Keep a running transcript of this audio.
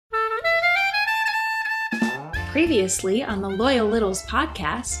Previously on the Loyal Littles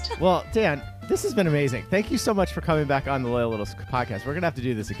podcast. Well, Dan, this has been amazing. Thank you so much for coming back on the Loyal Littles podcast. We're going to have to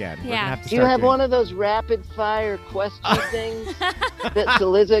do this again. Yeah. We're gonna have to Do you start have doing... one of those rapid-fire question things that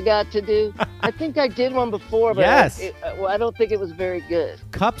Saliza got to do? I think I did one before, but Yes. I don't think it was very good.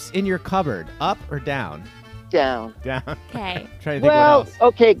 Cups in your cupboard, up or down? Down. Down. Okay. Trying to think Well, what else.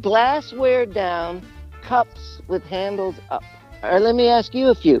 okay, glassware down, cups with handles up. All right, let me ask you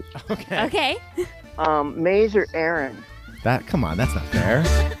a few. Okay. Okay. Maze or Aaron, Come on, that's not fair.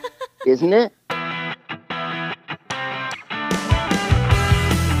 isn't it?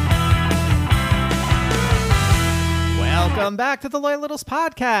 Welcome back to the Loyal Littles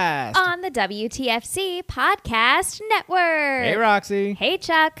podcast. On the WTFC Podcast Network. Hey, Roxy. Hey,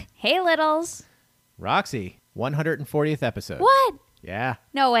 Chuck. Hey, Littles. Roxy, 140th episode. What? Yeah,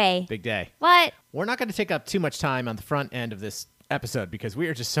 No way. big day. What? We're not going to take up too much time on the front end of this episode because we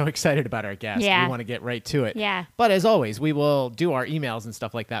are just so excited about our guest. Yeah. We want to get right to it. Yeah. But as always, we will do our emails and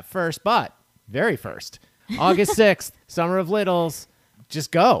stuff like that first. But very first, August 6th, Summer of Littles.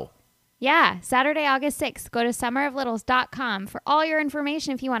 Just go. Yeah, Saturday, August 6th. Go to summeroflittles.com for all your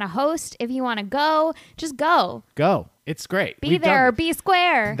information. If you want to host, if you want to go, just go. Go. It's great. Be We've there or done- be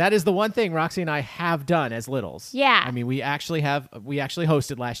square. That is the one thing Roxy and I have done as Littles. Yeah. I mean, we actually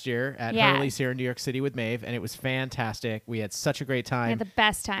hosted last year at Yeah. Hurley's here in New York City with Maeve, and it was fantastic. We had such a great We time. had the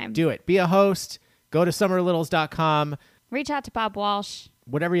best time. Do it. Be a host. Go to summerlittles.com. Reach out to Bob Walsh.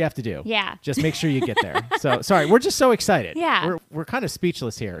 Whatever you have to do. Yeah. Just make sure you get there. So, sorry, we're just so excited. Yeah. We're kind of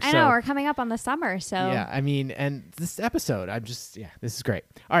speechless here. I know, we're coming up on the summer, so. Yeah, I mean, and this episode, this is great.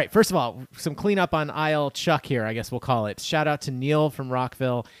 All right, first of all, some cleanup on aisle Chuck here, I guess we'll call it. Shout out to Neil from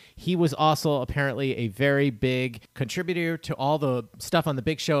Rockville. He was also apparently a very big contributor to all the stuff on the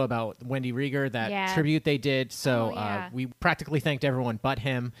big show about Wendy Rieger, that Yeah. tribute they did. So Oh, yeah. we practically thanked everyone but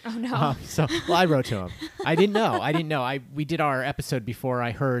him. Oh, no. Well, I wrote to him. I didn't know. We did our episode before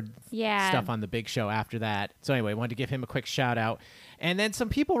I heard Yeah. stuff on the big show after that. So anyway, wanted to give him a quick shout out. And then some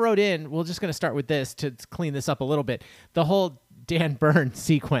people wrote in, we're just going to start with this to clean this up a little bit. The whole Dan Byrne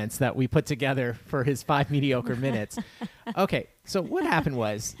sequence that we put together for his 5 mediocre minutes. Okay, so what happened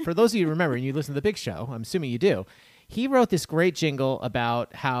was, for those of you who remember and you listen to the big show, I'm assuming you do, he wrote this great jingle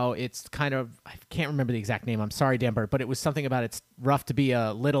about how it's kind of, I can't remember the exact name, I'm sorry, Dan Byrne, but it was something about it's rough to be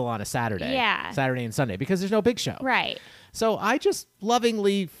a little on a Saturday. Yeah. Saturday and Sunday, because there's no big show. Right. So I just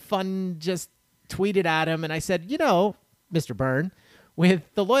lovingly just tweeted at him and I said, Mr. Byrne, with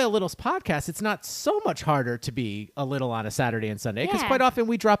the Loyal Littles podcast, it's not so much harder to be a little on a Saturday and Sunday because Yeah. quite often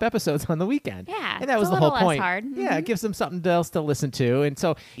we drop episodes on the weekend. Yeah, And that was it's a the whole little less point. hard. Yeah, it gives them something else to listen to. And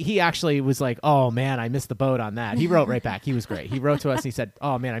so he actually was like, oh man, I missed the boat on that. He wrote right back. He was great. He wrote to us and he said,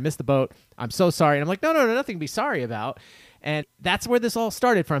 oh man, I missed the boat. I'm so sorry. And I'm like, no, nothing to be sorry about. And that's where this all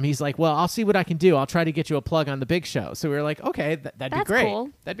started from. He's like, well, I'll see what I can do. I'll try to get you a plug on the big show. So we were like, okay, that'd be That's great. cool.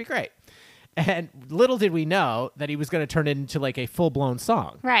 That'd be great. And little did we know that he was going to turn it into like a full-blown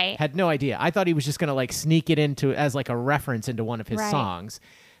song. Right. Had no idea. I thought he was just going to like sneak it into as like a reference into one of his Right. songs.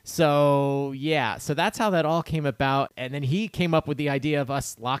 So, yeah. So that's how that all came about. And then he came up with the idea of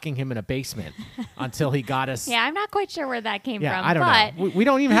us locking him in a basement until he got us. Yeah, I'm not quite sure where that came Yeah, from. I don't but know. We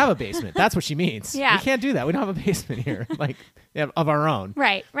don't even have a basement. That's what she means. Yeah. We can't do that. We don't have a basement here, like of our own.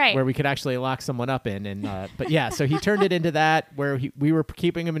 Right. Where we could actually lock someone up in. And but yeah, so he turned it into that where we were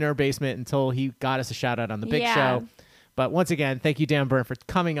keeping him in our basement until he got us a shout out on the big Yeah. show. But once again, thank you, Dan Byrne, for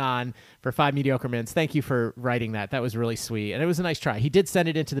coming on for 5 mediocre minutes. Thank you for writing that. That was really sweet. And it was a nice try. He did send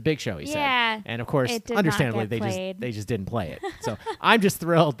it into the big show, he Yeah. said. And of course, It did not understandably, get played. they just didn't play it. So I'm just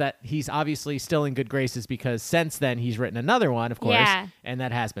thrilled that he's obviously still in good graces because since then he's written another one, of course, Yeah. and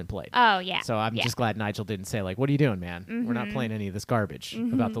that has been played. Oh, yeah. So I'm Yeah. just glad Nigel didn't say, like, what are you doing, man? We're not playing any of this garbage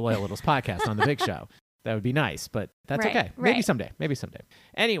about the Loyal Littles podcast on the big show. That would be nice, but that's Right, okay. Maybe right. someday.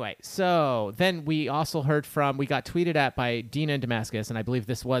 Anyway, so then we also we got tweeted at by Dina in Damascus, and I believe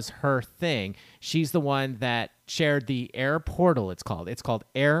this was her thing. She's the one that shared the Air Portal, it's called. It's called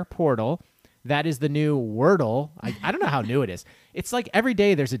Air Portal. That is the new Wordle. I don't know how new it is. It's like every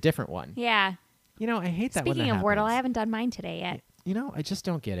day there's a different one. Yeah. I hate that when Speaking that of Wordle, happens. I haven't done mine today yet. I just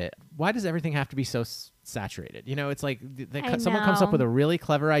don't get it. Why does everything have to be so saturated? It's like I someone comes up know. with a really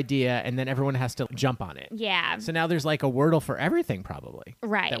clever idea and then everyone has to jump on it. Yeah. So now there's like a Wordle for everything probably.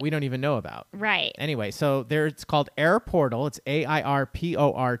 Right. That we don't even know about. Right. Anyway, so it's called Air Portal. It's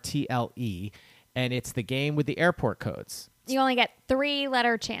AIRPORTLE. And it's the game with the airport codes. You only get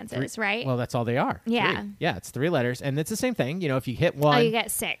 3-letter chances, right? Well, that's all they are. Yeah. 3. Yeah, it's 3 letters. And it's the same thing. If you hit one. Oh, you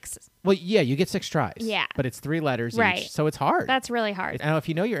get 6. Well, yeah, you get 6 tries. Yeah. But it's 3 letters Right. each. So it's hard. That's really hard. Now, if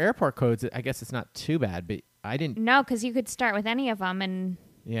you know your airport codes, I guess it's not too bad. But I didn't. No, because you could start with any of them and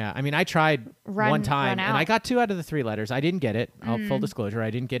Yeah, I mean, I tried one time, run and I out. got 2 out of the 3 letters. I didn't get it. Full disclosure, I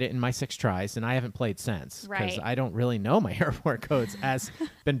didn't get it in my 6 tries, and I haven't played since because Right. I don't really know my airport codes as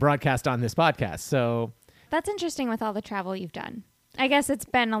been broadcast on this podcast. So, That's interesting with all the travel you've done. I guess it's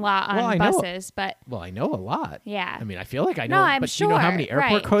been a lot on Well, I know- buses, but well, I know a lot. yeah. I mean, I feel like I know, No, I'm but do you know how sure, many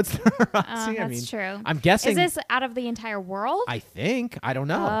airport right. codes there are? Roxy? I that's mean, true. I'm guessing. Is this out of the entire world? I think. I don't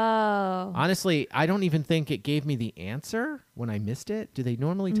know. Oh. Honestly, I don't even think it gave me the answer when I missed it. Do they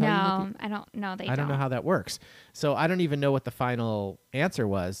normally tell you? No, I don't know. I don't know how that works. So I don't even know what the final answer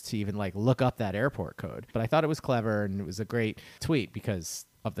was to even like look up that airport code. But I thought it was clever, and it was a great tweet because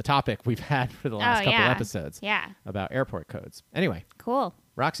of the topic we've had for the last couple yeah. episodes Yeah. about airport codes. Anyway, Cool.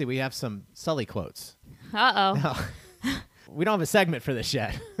 Roxy, we have some Sully quotes. Uh-oh. We don't have a segment for this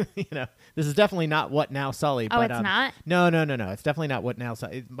yet. This is definitely not What Now Sully. Oh, but, it's not? No. It's definitely not What Now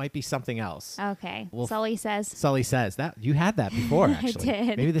Sully. It might be something else. Okay. Well, Sully says. Sully Says. That you had that before, actually.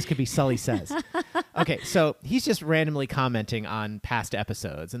 did. Maybe this could be Sully Says. Okay, so he's just randomly commenting on past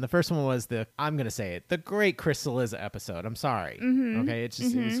episodes. And the first one was I'm going to say it, the great Chris Cillizza episode. I'm sorry. Okay, it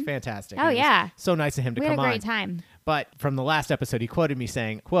was fantastic. Oh, It was yeah. so nice of him to We had come a on. great time. But from the last episode, he quoted me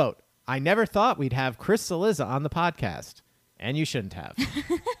saying, quote, "I never thought we'd have Chris Cillizza on the podcast. And you shouldn't have."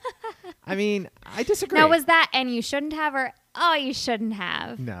 I mean, I disagree. No, was that and you shouldn't have or oh, you shouldn't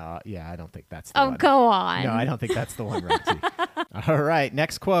have? No, yeah, I don't think that's the Oh, one. go on. No, I don't think that's the one, Roxy. All right,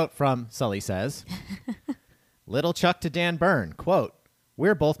 next quote from Sully Says. Little Chuck to Dan Byrne, quote,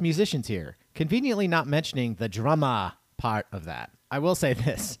 "We're both musicians here, conveniently not mentioning the drama part of that. I will say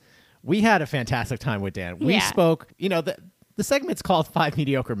this. We had a fantastic time with Dan. We Yeah. spoke, the segment's called 5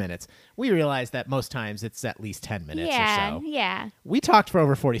 Mediocre Minutes. We realized that most times it's at least 10 minutes Yeah, or so. yeah. We talked for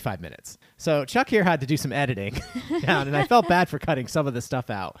over 45 minutes. So Chuck here had to do some editing down, and I felt bad for cutting some of the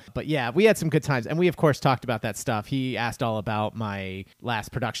stuff out. But yeah, we had some good times. And we, of course, talked about that stuff. He asked all about my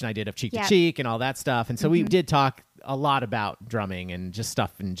last production I did of Cheek Yeah. to Cheek and all that stuff. And so we did talk a lot about drumming and just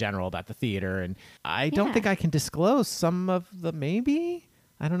stuff in general about the theater. And I don't Yeah. think I can disclose some of the maybe.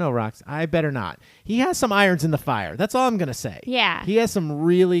 I don't know, Rox. I better not. He has some irons in the fire. That's all I'm going to say. Yeah. He has some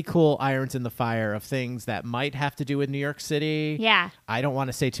really cool irons in the fire of things that might have to do with New York City. Yeah. I don't want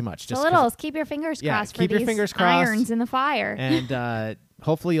to say too much. The Just 'cause- littles, keep your fingers Yeah, crossed for keep your these fingers crossed. irons in the fire. And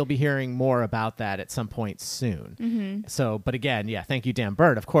hopefully you'll be hearing more about that at some point soon. Mm-hmm. So, but again, yeah, thank you, Dan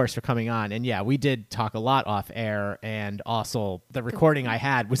Byrne, of course, for coming on. And yeah, we did talk a lot off air. And also the recording I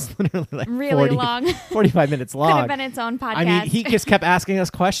had was literally like Really long. 45 minutes long. Could have been its own podcast. I mean, he just kept asking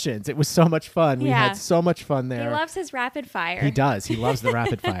us questions. It was so much fun. We Yeah. had so much fun there. He loves his rapid fire. He does. He loves the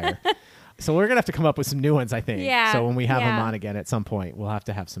rapid fire. So we're going to have to come up with some new ones, I think. Yeah, So when we have him yeah. on again at some point, we'll have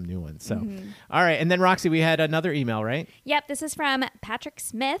to have some new ones. So, all right. And then, Roxy, we had another email, right? Yep, this is from Patrick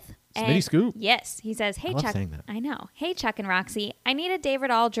Smith. Smitty Scoop. Yes, he says, "Hey I love Chuck, saying that. I know. Hey Chuck and Roxy, I need a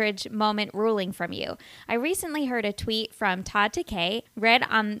David Aldridge moment ruling from you. I recently heard a tweet from Todd Takei read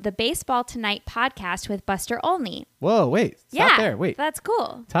on the Baseball Tonight podcast with Buster Olney. Whoa, wait. Stop there. Wait. that's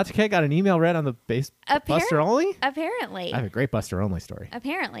cool. Todd Takei got an email read on the Buster Only? Apparently, I have a great Buster Only story.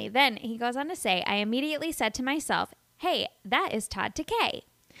 apparently. Then he goes on to say, I immediately said to myself, hey, that is Todd Takei.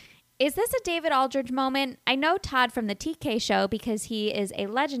 Is this a David Aldridge moment? I know Todd from the TK show because he is a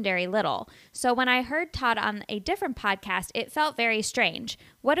legendary little. So when I heard Todd on a different podcast, it felt very strange.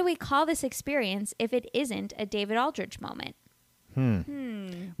 What do we call this experience if it isn't a David Aldridge moment?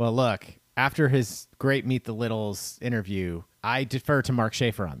 Well, look, after his great Meet the Littles interview, I defer to Mark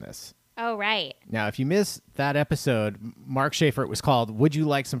Schaefer on this. Oh, right. Now, if you missed that episode, Mark Schaefer, it was called "Would You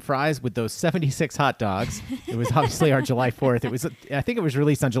Like Some Fries with Those 76 Hot Dogs?" It was obviously our July 4th. I think it was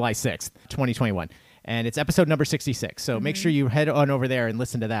released on July 6th, 2021. And it's episode number 66. So make sure you head on over there and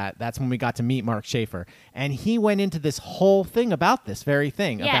listen to that. That's when we got to meet Mark Schaefer. And he went into this whole thing about this very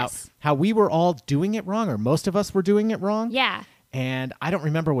thing, Yes. about how we were all doing it wrong, or most of us were doing it wrong. Yeah. And I don't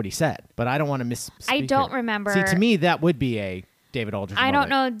remember what he said, but I don't want to misspeak. I don't here. remember. See, to me, that would be a David Aldridge I don't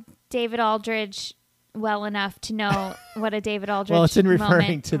moment. know David Aldridge well enough to know what a David Aldridge Well, it's in referring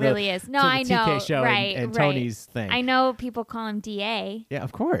moment to the really is. No, to the I know. TK show right, and right. Tony's thing. I know people call him DA. Yeah,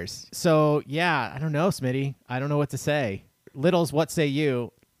 of course. So, yeah, I don't know, Smitty. I don't know what to say. Littles, what say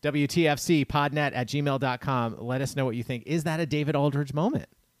you? WTFC podnet at gmail.com. Let us know what you think. Is that a David Aldridge moment?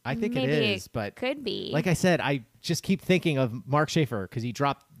 I think Maybe it is, but could be. like I said, I just keep thinking of Mark Schaefer because he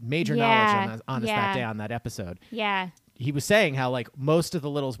dropped major knowledge on us that day on that episode. Yeah. He was saying how like most of the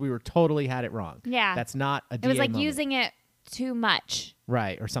Littles, we were totally had it wrong. Yeah. That's not a It was DA like moment. using it too much.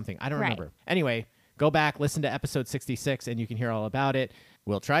 Right, or something. I don't Right. remember. Anyway, go back, listen to episode 66, and you can hear all about it.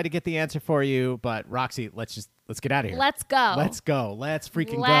 We'll try to get the answer for you, but Roxy, let's get out of here. Let's go. Let's go. Let's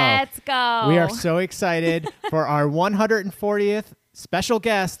freaking Let's go. We are so excited for our 140th special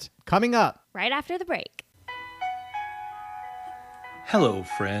guest coming up. Right after the break. Hello,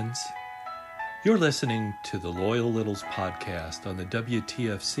 friends. You're listening to the Loyal Littles podcast on the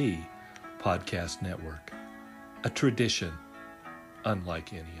WTFC Podcast Network, a tradition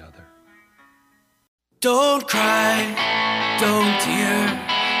unlike any other. Don't cry, don't tear,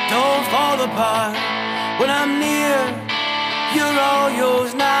 don't fall apart when I'm near. You're all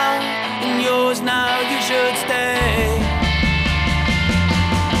yours now, and yours now, you should stay.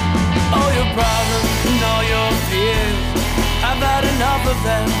 All your problems and all your fears, I've had enough of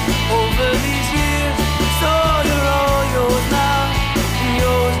them over these years. So you're all yours now, and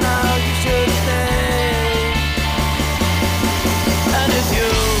yours now, you should stay. And if you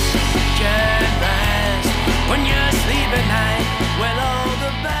can't rest when you sleep at night, well, all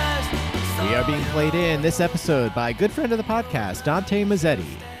the best. We are being played in this episode by a good friend of the podcast, Dante Mazzetti.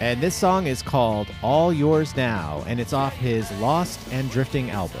 And this song is called All Yours Now, and it's off his Lost and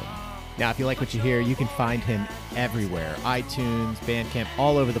Drifting album. Now, if you like what you hear, you can find him everywhere. iTunes, Bandcamp,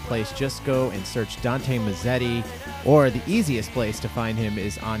 all over the place. Just go and search Dante Mazzetti, or the easiest place to find him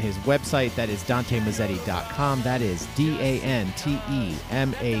is on his website. That is DanteMazzetti.com. That is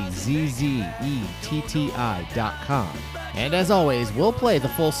DanteMazzetti.com. And as always, we'll play the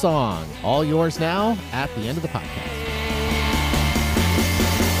full song, All Yours Now, at the end of the podcast.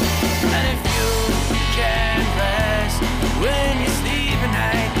 And if you can't rest when you sleep at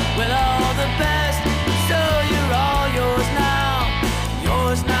night, well, all the best. So you're all yours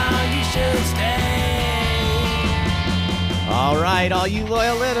now, you should stay. All right, all you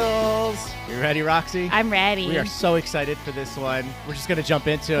loyal littles. You ready, Roxy? I'm ready. We are so excited for this one. We're just going to jump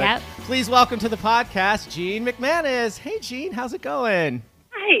into Yep. it. Please welcome to the podcast, Jeanne McManus. Hey, Jeanne, how's it going?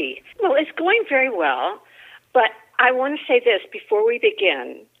 Hi. Well, it's going very well, but I want to say this before we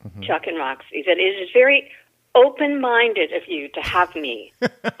begin, Chuck and Roxy, that it is very open-minded of you to have me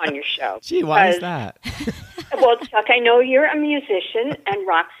on your show. Gee, why is that? Well, Chuck, I know you're a musician, and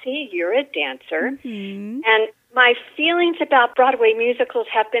Roxy, you're a dancer, and my feelings about Broadway musicals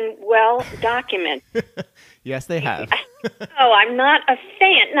have been well documented. Yes, they have. Oh, I'm not a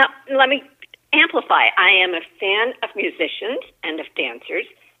fan. Now, let me amplify. I am a fan of musicians and of dancers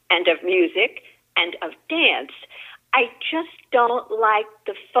and of music and of dance. I just don't like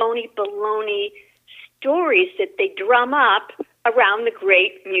the phony baloney stories that they drum up around the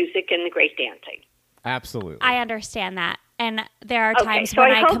great music and the great dancing. Absolutely. I understand that. And there are Okay, times so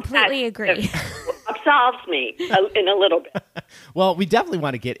when I I hope completely that agree. absolves me in a little bit. Well, we definitely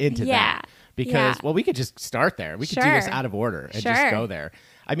want to get into Yeah. that because, Yeah. well, we could just start there. We could do Sure. this out of order and just Sure. go there.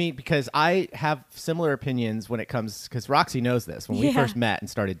 I mean, because I have similar opinions when it comes, because Roxy knows this. When we Yeah. first met and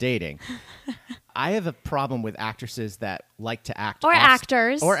started dating, I have a problem with actresses that like to act Or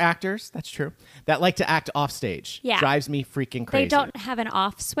actors. Or actors, that's true, that like to act off stage. Yeah. Drives me freaking crazy. They don't have an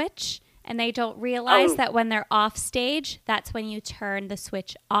off switch, and they don't realize Oh. that when they're off stage, that's when you turn the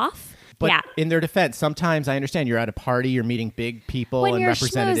switch off. But yeah. in their defense, sometimes I understand you're at a party, you're meeting big people When and you're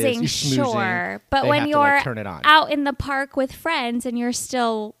representatives. schmoozing, You're schmoozing. sure. But They when have to, you're like, turn it on. out in the park with friends and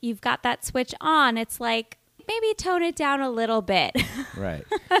you've got that switch on, it's like, maybe tone it down a little bit. Right.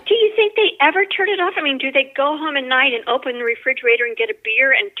 Do you think they ever turn it off? I mean, do they go home at night and open the refrigerator and get a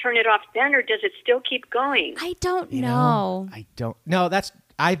beer and turn it off then, or does it still keep going? I don't You know. I don't. No,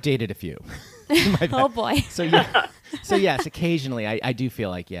 I've dated a few. My bad. Oh, boy. So yeah. So yes, occasionally I do feel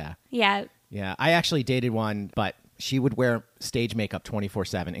like yeah. Yeah. Yeah. I actually dated one, but she would wear stage makeup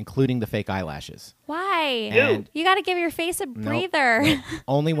 24/7, including the fake eyelashes. Why? And You got to give your face a breather.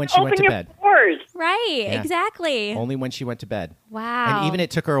 only when she went Open to your bed. pores. Right. Yeah. Exactly. Only when she went to bed. Wow. And even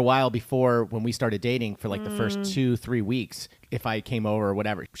it took her a while before when we started dating for like the first 2-3 weeks. If I came over or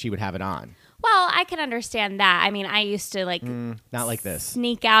whatever, she would have it on. Well, I can understand that. I mean, I used to like Not like this.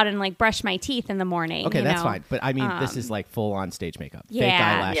 sneak out and like brush my teeth in the morning. Okay, you that's know? fine. But I mean, this is like full on stage makeup. Fake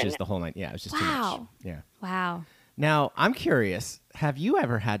Yeah. eyelashes, Yeah, no. the whole night. Yeah, it was just too much. Wow. Yeah. Wow. Now, I'm curious, have you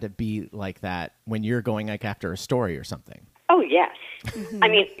ever had to be like that when you're going like after a story or something? Oh, yes. I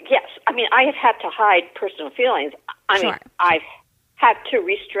mean, yes. I mean, I have had to hide personal feelings. I mean, Sure. I've had to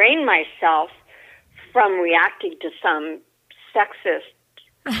restrain myself from reacting to some sexist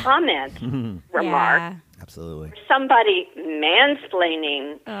comment, remark, Yeah. Absolutely. somebody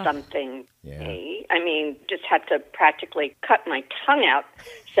mansplaining something Yeah. to me. I mean, just had to practically cut my tongue out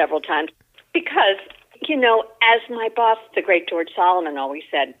several times because, you know, as my boss, the great George Solomon, always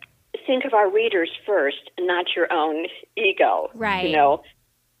said, think of our readers first, not your own ego. Right. You know,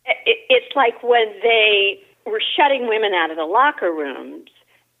 it's like when they were shutting women out of the locker rooms,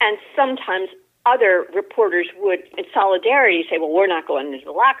 and sometimes other reporters would, in solidarity, say, well, we're not going into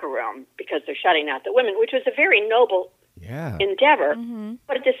the locker room because they're shutting out the women, which was a very noble endeavor.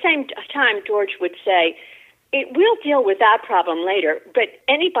 But at the same time, George would say, we'll deal with that problem later, but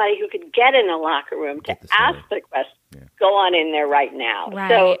anybody who could get in the locker room to ask the question, go on in there right now. Right.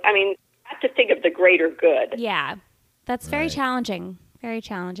 So, I mean, you have to think of the greater good. Yeah. That's very challenging. Very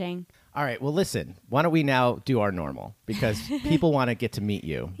challenging. All right. Well, listen, why don't we now do our normal? Because people want to get to meet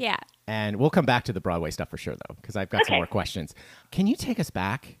you. Yeah. And we'll come back to the Broadway stuff for sure, though, because I've got some more questions. Can you take us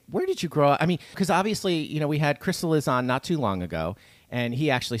back? Where did you grow up? I mean, because obviously, you know, we had Crystal Liz on not too long ago, and he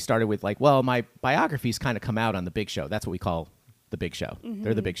actually started with like, well, my biographies kind of come out on the big show. That's what we call the big show.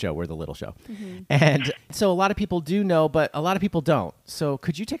 They're the big show. We're the little show. And so a lot of people do know, but a lot of people don't. So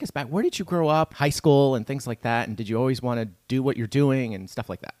could you take us back? Where did you grow up, high school and things like that? And did you always want to do what you're doing and stuff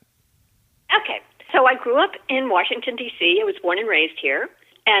like that? Okay. So I grew up in Washington, D.C. I was born and raised here.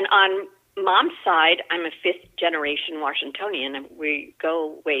 And on Mom's side, I'm a fifth-generation Washingtonian, and we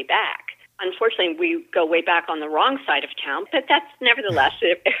go way back. Unfortunately, we go way back on the wrong side of town, but that's nevertheless,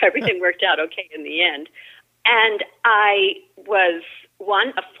 everything worked out okay in the end. And I was one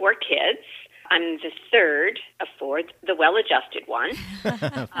of four kids. I'm the third of four, the well-adjusted one.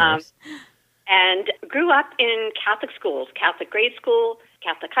 And grew up in Catholic schools, Catholic grade school,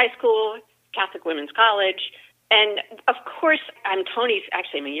 Catholic high school, Catholic women's college. And, of course, I'm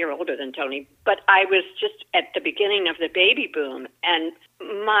a year older than Tony, but I was just at the beginning of the baby boom. And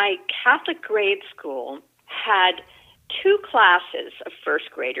my Catholic grade school had 2 classes of first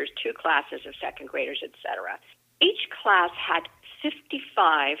graders, 2 classes of second graders, etc. Each class had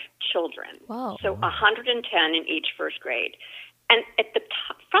 55 children, so 110 in each first grade. And at the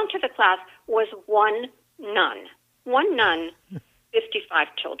front of the class was one nun. One nun, 55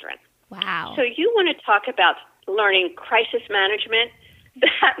 children. Wow. So you want to talk about learning crisis management?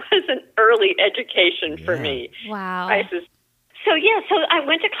 That was an early education for me. Wow. Crisis. So I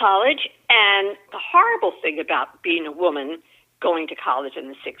went to college, and the horrible thing about being a woman going to college in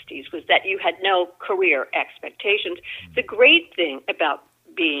the 60s was that you had no career expectations. The great thing about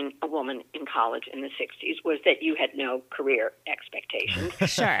being a woman in college in the 60s was that you had no career expectations.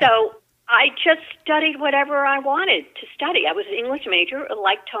 Sure. So I just studied whatever I wanted to study. I was an English major,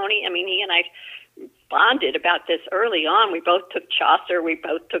 like Tony. I mean, he and I bonded about this early on. We both took Chaucer. We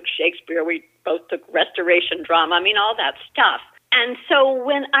both took Shakespeare. We both took Restoration drama. I mean, all that stuff. And so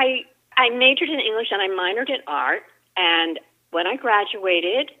when I majored in English and I minored in art, and when I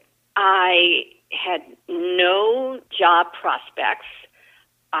graduated, I had no job prospects.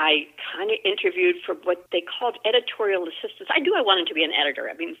 I kind of interviewed for what they called editorial assistants. I knew I wanted to be an editor.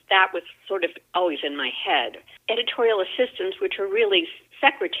 I mean, that was sort of always in my head. Editorial assistants, which are really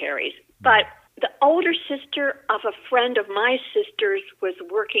secretaries. But the older sister of a friend of my sister's was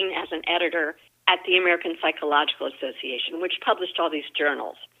working as an editor at the American Psychological Association, which published all these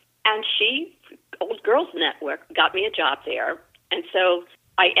journals. And she, Old Girls Network, got me a job there. And so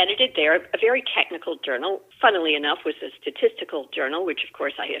I edited there. A very technical journal, funnily enough, was a statistical journal, which, of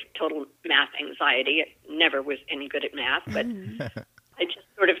course, I have total math anxiety. I never was any good at math, but I just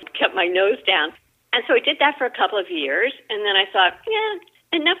sort of kept my nose down. And so I did that for a couple of years, and then I thought,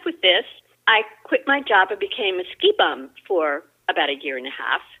 enough with this. I quit my job and became a ski bum for about a year and a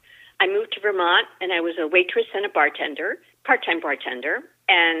half. I moved to Vermont, and I was a waitress and a bartender, part-time bartender,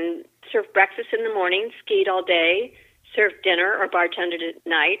 and served breakfast in the morning, skied all day, served dinner or bartended at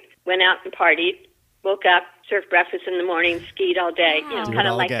night, went out and partied, woke up, served breakfast in the morning, skied all day, Wow. kind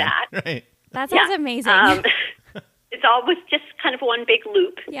of like again. that. Right. That sounds amazing. It's always just kind of one big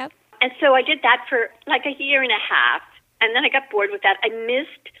loop. Yep. And so I did that for like a year and a half, and then I got bored with that. I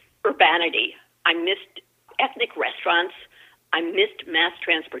missed urbanity. I missed ethnic restaurants. I missed mass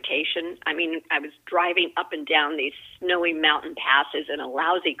transportation. I mean, I was driving up and down these snowy mountain passes in a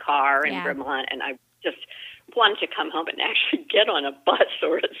lousy car in Vermont, and I just wanted to come home and actually get on a bus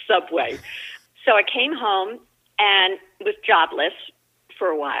or a subway. So I came home and was jobless for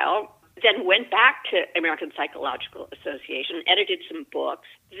a while, then went back to American Psychological Association, edited some books,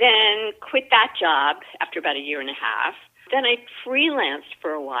 then quit that job after about a year and a half. Then I freelanced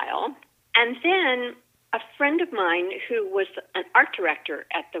for a while, and then a friend of mine who was an art director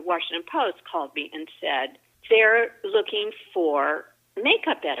at the Washington Post called me and said, they're looking for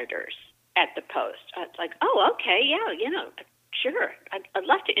makeup editors at the Post. I was like, oh, okay, sure. I'd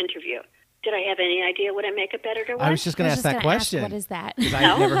love to interview. Did I have any idea what a makeup editor was? I was just going to ask that question. What is that? Because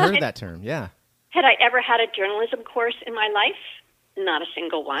I've never heard that term, yeah. Had I ever had a journalism course in my life? Not a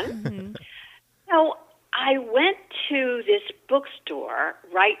single one. Mm-hmm. So I went to this bookstore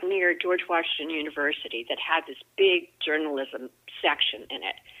right near George Washington University that had this big journalism section in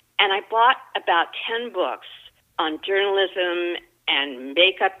it. And I bought about 10 books on journalism and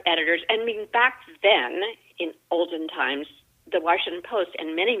makeup editors. And I mean, back then in olden times, the Washington Post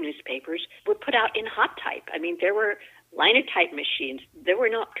and many newspapers were put out in hot type. I mean, there were linotype machines. There were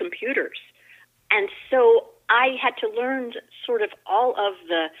not computers. And so I had to learn sort of all of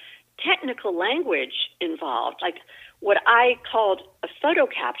the technical language involved. Like what I called a photo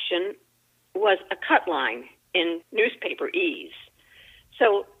caption was a cut line in newspaper ease.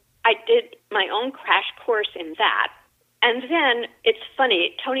 So I did my own crash course in that. And then it's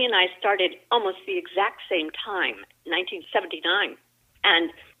funny, Tony and I started almost the exact same time, 1979. And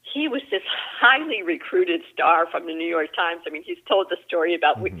he was this highly recruited star from the New York Times. I mean, he's told the story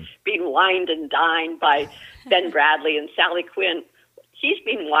about being wined and dined by Ben Bradley and Sally Quinn. He's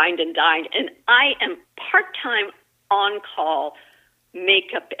been wined and dined, and I am part-time on-call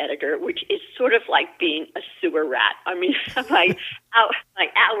makeup editor, which is sort of like being a sewer rat. I mean, my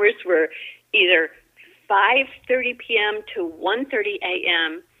hours were either 5:30 p.m. to 1:30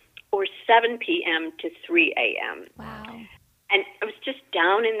 a.m. or 7 p.m. to 3 a.m. Wow. And I was just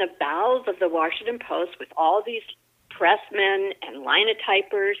down in the bowels of the Washington Post with all these pressmen and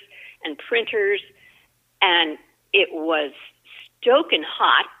linotypers and printers, and it was stoking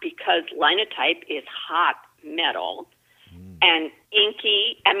hot because linotype is hot metal and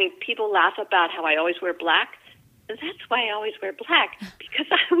inky. I mean, people laugh about how I always wear black. And that's why I always wear black, because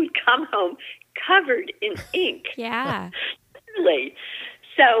I would come home covered in ink. Yeah. Literally.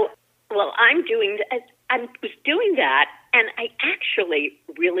 So, well, I was doing that, and I actually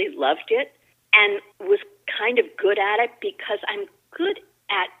really loved it and was kind of good at it because I'm good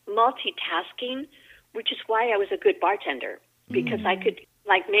at multitasking, which is why I was a good bartender, because I could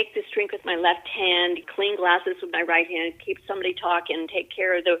make this drink with my left hand, clean glasses with my right hand, keep somebody talking, take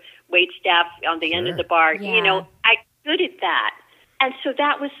care of the wait staff on the end of the bar. Yeah. You know, I'm good at that. And so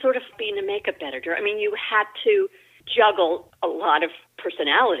that was sort of being a makeup editor. I mean, you had to juggle a lot of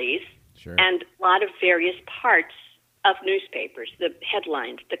personalities and a lot of various parts of newspapers, the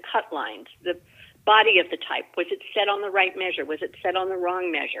headlines, the cut lines, the body of the type. Was it set on the right measure? Was it set on the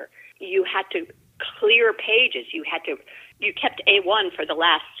wrong measure? You had to clear pages. You kept A1 for the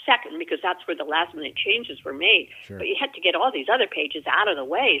last second because that's where the last minute changes were made. Sure. But you had to get all these other pages out of the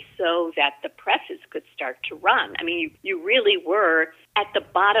way so that the presses could start to run. I mean, you really were at the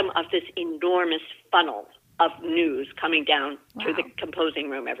bottom of this enormous funnel of news coming down to the composing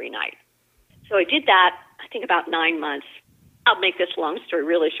room every night. So I did that, I think about 9 months. I'll make this long story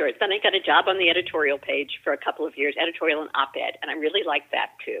really short. Then I got a job on the editorial page for a couple of years, editorial and op-ed, and I really liked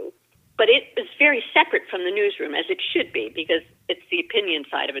that too. But it was very separate from the newsroom, as it should be, because it's the opinion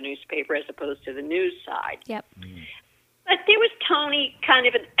side of a newspaper as opposed to the news side. Yep. But there was Tony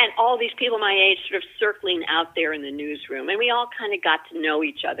and all these people my age sort of circling out there in the newsroom, and we all kind of got to know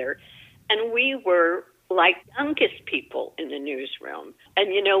each other. And we were like youngest people in the newsroom.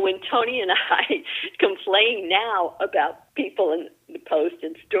 And, you know, when Tony and I complain now about people in the Post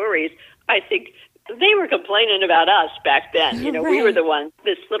and stories, I think they were complaining about us back then. You know, we were the ones,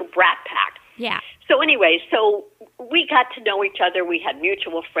 this little brat pack. Yeah. So anyway, so we got to know each other. We had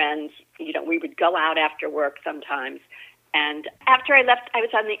mutual friends. You know, we would go out after work sometimes. And after I left, I was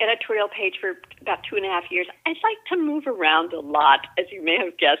on the editorial page for about 2.5 years. I like to move around a lot, as you may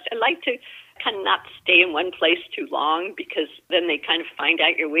have guessed. I like to kind of not stay in one place too long because then they kind of find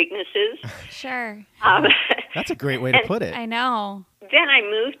out your weaknesses. Sure. That's a great way to put it. I know. Then I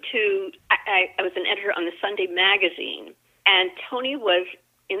moved to, I was an editor on the Sunday magazine, and Tony was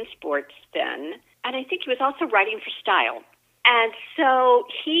in sports then, and I think he was also writing for Style. And so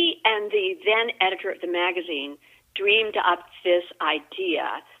he and the then editor of the magazine dreamed up this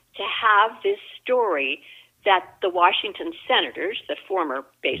idea to have this story that the Washington Senators, the former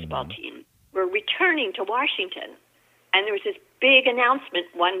baseball team, were returning to Washington. And there was this big announcement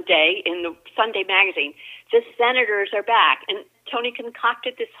one day in the Sunday magazine, the Senators are back. And Tony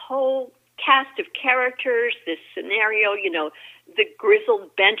concocted this whole cast of characters, this scenario, you know, the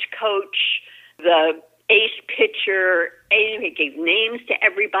grizzled bench coach, the ace pitcher, and he gave names to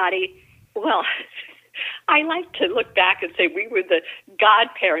everybody. Well, I like to look back and say we were the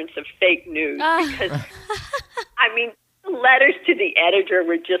godparents of fake news because, I mean, the letters to the editor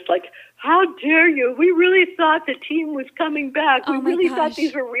were just like, how dare you? We really thought the team was coming back. We really thought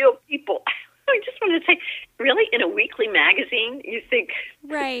these were real people. I just wanted to say, really, in a weekly magazine, you think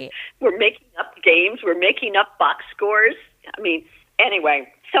we're making up games, we're making up box scores? I mean,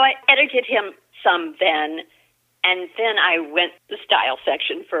 anyway, so I edited him some then, and then I went to the Style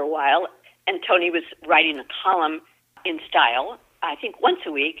section for a while, and Tony was writing a column in Style, I think once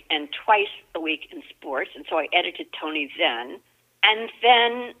a week and twice a week in sports, and so I edited Tony then. And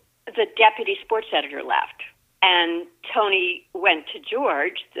then the deputy sports editor left, and Tony went to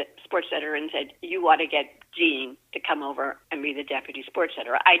George, the sports editor, and said, you ought to get Jeanne to come over and be the deputy sports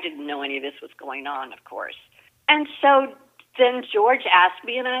editor. I didn't know any of this was going on, of course. And so then George asked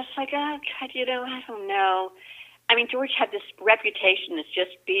me, and I was like, oh, God, I don't know. I mean, George had this reputation as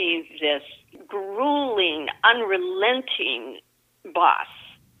just being this grueling, unrelenting boss,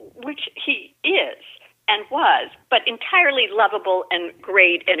 which he is and was, but entirely lovable and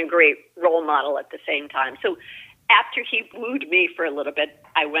great, and a great role model at the same time. So after he wooed me for a little bit,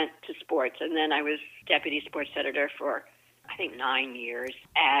 I went to sports, and then I was deputy sports editor for, I think, 9 years,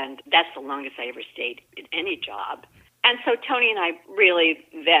 and that's the longest I ever stayed in any job. And so Tony and I really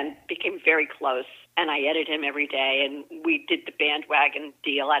then became very close, and I edited him every day, and we did the bandwagon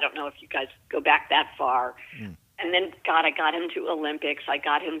deal. I don't know if you guys go back that far. Mm. And then, God, I got him to Olympics. I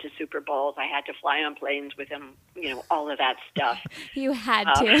got him to Super Bowls. I had to fly on planes with him, all of that stuff. You had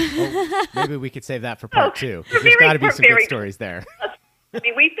to. Well, maybe we could save that for part two. There's got to be some good stories there. I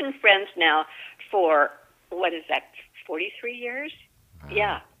mean, we've been friends now for, 43 years? Wow.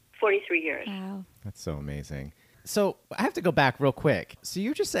 Yeah, 43 years. Wow. That's so amazing. So I have to go back real quick. So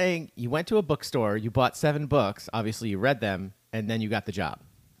you're just saying you went to a bookstore, you bought 7 books, obviously you read them, and then you got the job.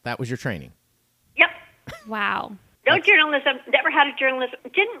 That was your training. Yep. Wow. No journalism, never had a journalism,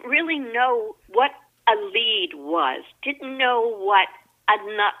 didn't really know what a lead was, didn't know what a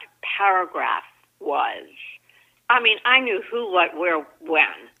nut paragraph was. I mean, I knew who, what, where, when.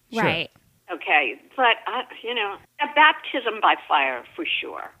 Right. Sure. Okay, but, a baptism by fire for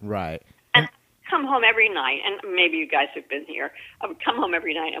sure. Right. And come home every night, and maybe you guys have been here, I would come home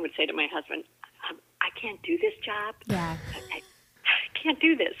every night, I would say to my husband, I can't do this job. Yeah. I can't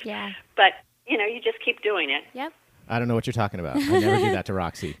do this. Yeah. But, you just keep doing it. Yep. I don't know what you're talking about. I never do that to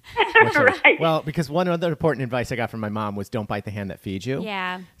Roxy. Right. Well, because one other important advice I got from my mom was don't bite the hand that feeds you.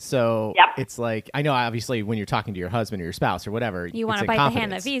 Yeah. So It's like, I know obviously when you're talking to your husband or your spouse or whatever, you want to bite the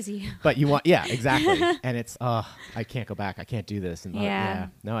hand that feeds you. But you want, yeah, exactly. And it's, I can't go back. I can't do this. And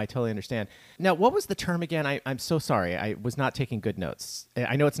no, I totally understand. Now, what was the term again? I'm so sorry. I was not taking good notes.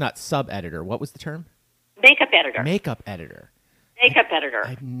 I know it's not sub-editor. What was the term? Makeup editor. Makeup editor. Makeup editor.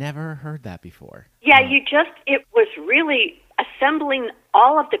 I've never heard that before. Yeah, it was really assembling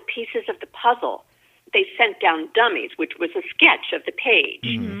all of the pieces of the puzzle. They sent down dummies, which was a sketch of the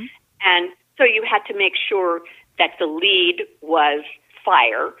page. Mm-hmm. And so you had to make sure that the lead was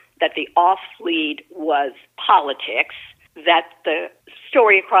fire, that the off lead was politics, that the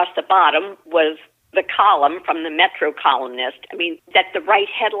story across the bottom was the column from the Metro columnist. I mean, that the right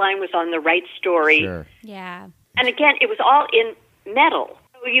headline was on the right story. Sure. Yeah. And again, it was all in metal.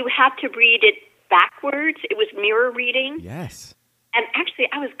 So you had to read it backwards. It was mirror reading. Yes. And actually,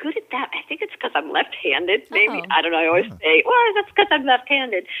 I was good at that. I think it's because I'm left-handed. Maybe. Oh. I don't know. I always say, well, that's because I'm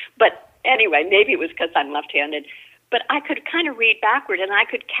left-handed. But anyway, maybe it was because I'm left-handed. But I could kind of read backward, and I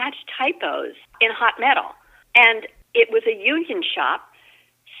could catch typos in hot metal. And it was a union shop,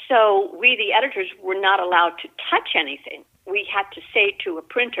 so we, the editors, were not allowed to touch anything. We had to say to a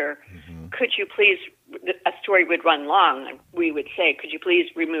printer, could you please, a story would run long, and we would say, could you please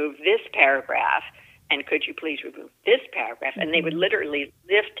remove this paragraph, and could you please remove this paragraph? And they would literally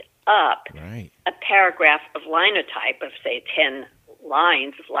lift up a paragraph of linotype of, say, 10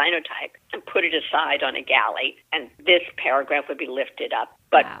 lines of linotype and put it aside on a galley, and this paragraph would be lifted up.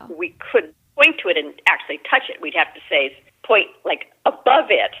 But we couldn't point to it and actually touch it. We'd have to say, point, like, above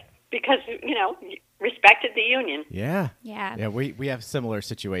it, because, respected the union. Yeah. Yeah. Yeah, we have similar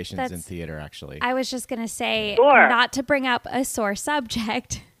situations in theater, actually. I was just going to say, Sure. not to bring up a sore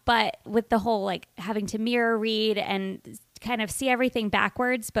subject, but with the whole, having to mirror read and kind of see everything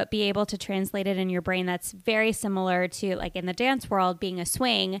backwards, but be able to translate it in your brain, that's very similar to, in the dance world, being a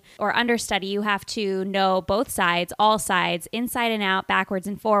swing or understudy. You have to know both sides, all sides, inside and out, backwards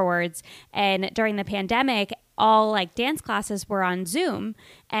and forwards. And during the pandemic, all dance classes were on Zoom.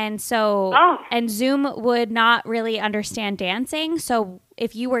 And so, and Zoom would not really understand dancing. So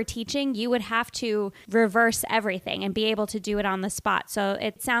if you were teaching, you would have to reverse everything and be able to do it on the spot. So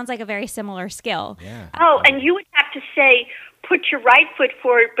it sounds like a very similar skill. Yeah. And you would have to say, put your right foot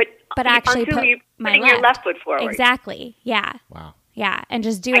forward, but actually on Zoom, put you're my putting your left foot forward. Exactly. Yeah. Wow. Yeah, and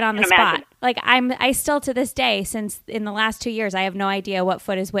just do it on the spot. imagine. I still to this day, since in the last 2 years, I have no idea what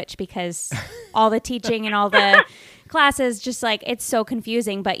foot is which because all the teaching and all the classes, just it's so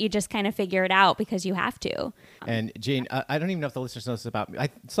confusing, but you just kind of figure it out because you have to. And Jeanne, I don't even know if the listeners know this about me.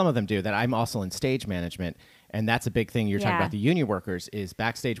 Some of them do, that I'm also in stage management. And that's a big thing you're talking about the union workers is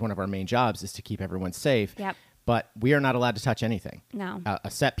backstage. One of our main jobs is to keep everyone safe. Yep. But we are not allowed to touch anything. No.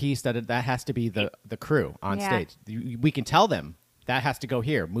 A set piece, that has to be the crew on stage. We can tell them that has to go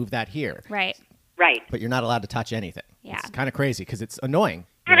here, move that here. Right. Right. But you're not allowed to touch anything. Yeah. It's kind of crazy because it's annoying.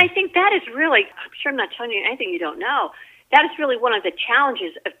 And I think that is really, I'm sure I'm not telling you anything you don't know, that is really one of the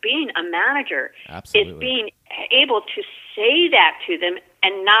challenges of being a manager. Absolutely. Is being able to say that to them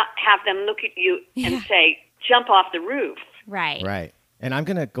and not have them look at you and say, jump off the roof. Right. Right. And I'm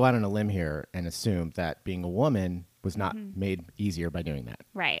going to go out on a limb here and assume that being a woman was not made easier by doing that.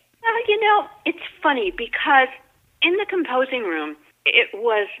 Right. Well, it's funny because in the composing room, it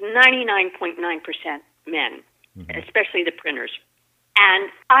was 99.9% men, especially the printers. And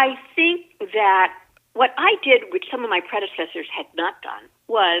I think that what I did, which some of my predecessors had not done,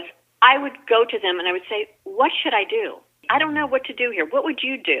 was I would go to them and I would say, what should I do? I don't know what to do here. What would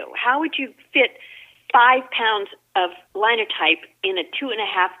you do? How would you fit 5 pounds of linotype in a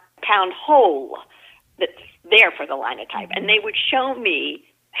 2.5-pound hole that's there for the linotype? And they would show me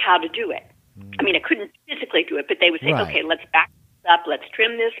how to do it. I mean, I couldn't physically do it, but they would say, okay, let's back this up, let's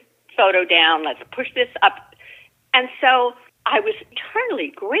trim this photo down, let's push this up. And so I was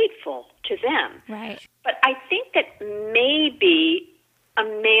eternally grateful to them. Right. But I think that maybe a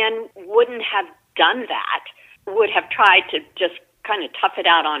man wouldn't have done that, would have tried to just kind of tough it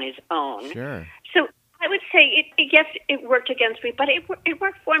out on his own. Sure. So I would say, yes, it worked against me, but it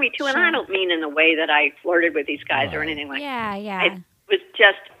worked for me, too. And I don't mean in the way that I flirted with these guys or anything like that. Yeah. It was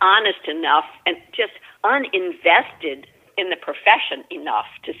just honest enough and just uninvested in the profession enough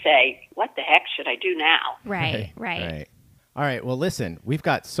to say, what the heck should I do now? Right. All right. Well, listen, we've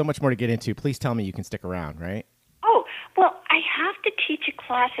got so much more to get into. Please tell me you can stick around, right? Oh, well, I have to teach a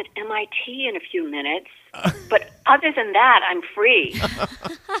class at MIT in a few minutes, but other than that, I'm free.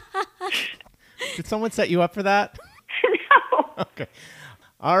 Did someone set you up for that? No. Okay.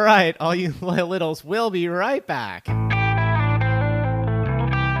 All right. All you loyal littles, we'll be right back.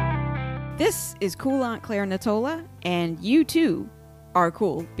 This is Cool Aunt Claire Natola, and you too are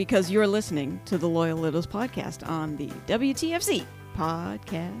cool because you're listening to the Loyal Littles podcast on the WTFC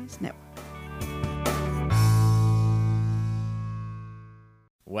Podcast Network.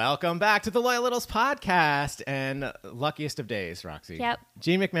 Welcome back to the Loyal Littles podcast, and luckiest of days, Roxy. Yep.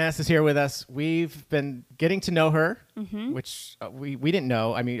 Jeanne McManus is here with us. We've been getting to know her, which we didn't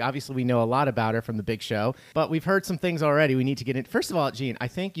know. I mean, obviously we know a lot about her from the big show, but we've heard some things already we need to get in. First of all, Jeanne, I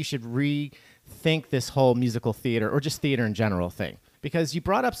think you should rethink this whole musical theater, or just theater in general thing, because you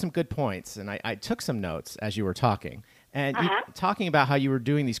brought up some good points, and I took some notes as you were talking. And you, talking about how you were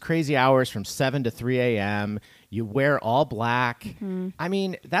doing these crazy hours from 7 to 3 a.m., you wear all black. I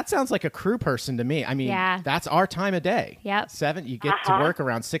mean, that sounds like a crew person to me. I mean, that's our time of day. Yep. 7, you get to work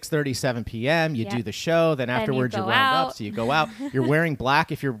around 6:30, 7 p.m. You do the show. Then afterwards you round up. So you go out. You're wearing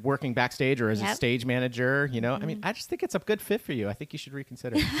black if you're working backstage or as a stage manager. You know, I mean, I just think it's a good fit for you. I think you should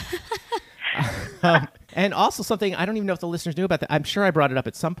reconsider. And also something, I don't even know if the listeners knew about that. I'm sure I brought it up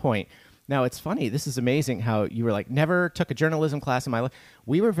at some point. Now, it's funny. This is amazing how you were like, never took a journalism class in my life.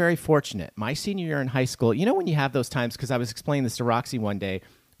 We were very fortunate. My senior year in high school, you know when you have those times, because I was explaining this to Roxy one day,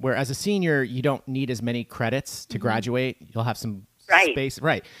 where as a senior, you don't need as many credits to graduate. You'll have some space.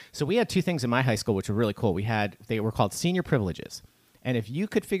 Right. So we had 2 things in my high school, which were really cool. They were called senior privileges. And if you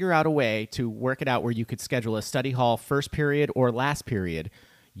could figure out a way to work it out where you could schedule a study hall first period or last period,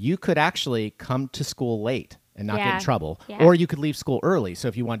 you could actually come to school late and not get in trouble. Or you could leave school early. So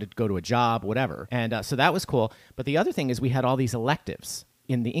if you wanted to go to a job, whatever. And so that was cool. But the other thing is we had all these electives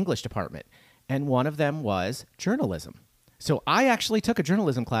in the English department. And one of them was journalism. So I actually took a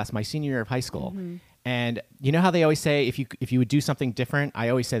journalism class my senior year of high school. And you know how they always say if you would do something different, I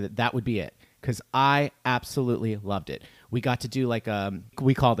always say that would be it. Because I absolutely loved it. We got to do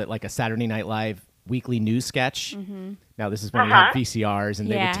we called it like a Saturday Night Live weekly news sketch. Now, this is when we had VCRs,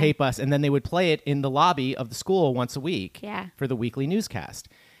 and they would tape us, and then they would play it in the lobby of the school once a week for the weekly newscast.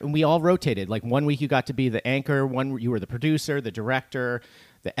 And we all rotated. Like 1 week you got to be the anchor, you were the producer, the director,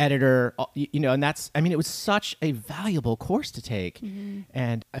 the editor, you know, and it was such a valuable course to take.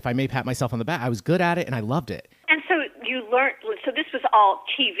 And if I may pat myself on the back, I was good at it, and I loved it. And so you learned, so this was all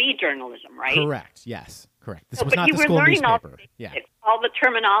TV journalism, right? Correct, yes. Correct. This was not the school newspaper. All the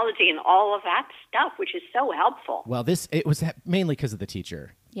terminology and all of that stuff, which is so helpful. Well, it was mainly because of the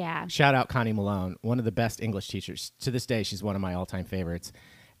teacher. Yeah. Shout out Connie Malone, one of the best English teachers. To this day, she's one of my all-time favorites.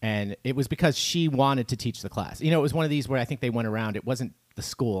 And it was because she wanted to teach the class. You know, it was one of these where I think they went around. It wasn't the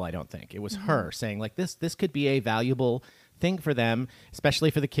school, I don't think. It was her saying, like, this could be a valuable thing for them, especially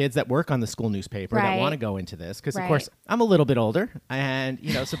for the kids that work on the school newspaper that want to go into this. Because, of course, I'm a little bit older. And,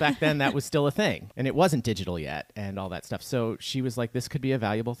 you know, so back then that was still a thing. And it wasn't digital yet and all that stuff. So she was like, this could be a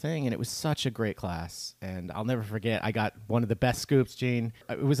valuable thing. And it was such a great class. And I'll never forget, I got one of the best scoops, Jeanne.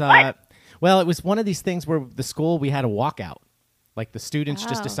 It was, it was one of these things where the school, we had a walkout. Like the students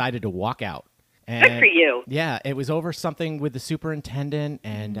just decided to walk out. Good for you. Yeah, it was over something with the superintendent,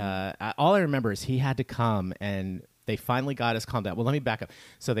 and all I remember is he had to come, and they finally got us calmed down. Well, let me back up.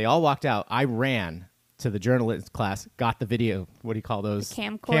 So they all walked out. I ran to the journalism class, got the video. What do you call those?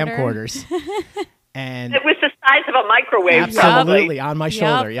 Camcorders. And it was the size of a microwave. Absolutely, on my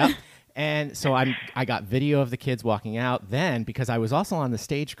shoulder. Yep. And so I got video of the kids walking out. Then, because I was also on the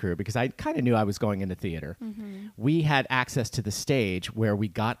stage crew, because I kind of knew I was going into theater, we had access to the stage where we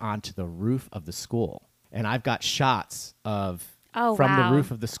got onto the roof of the school. And I've got shots of from the roof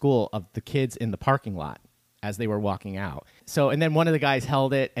of the school of the kids in the parking lot as they were walking out. So, and then one of the guys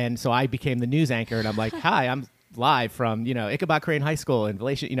held it, and so I became the news anchor, and I'm like, hi, I'm live from, Ichabod Crane High School in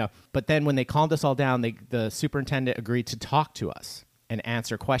Valatia, But then when they calmed us all down, the superintendent agreed to talk to us and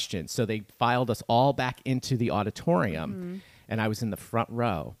answer questions. So they filed us all back into the auditorium, and I was in the front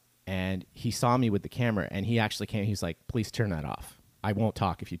row, and he saw me with the camera, and he actually came. He's like, please turn that off. I won't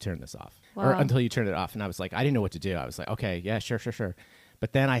talk if you turn this off, or until you turn it off. And I was like, I didn't know what to do. I was like, okay, yeah, sure.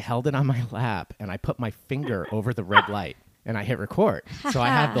 But then I held it on my lap, and I put my finger over the red light, and I hit record. So I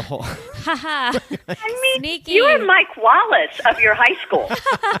have the whole... I mean, Sneaky. you are Mike Wallace of your high school.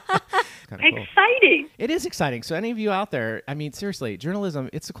 Exciting. It is exciting. So any of you out there, I mean, seriously, journalism,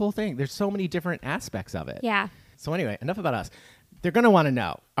 it's a cool thing. There's so many different aspects of it. Yeah. So anyway, enough about us. They're going to want to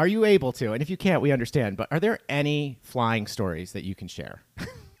know, are you able to? And if you can't, we understand. But are there any flying stories that you can share?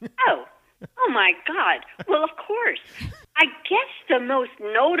 Oh my God. Well, of course. I guess the most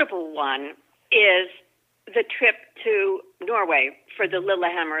notable one is the trip to Norway for the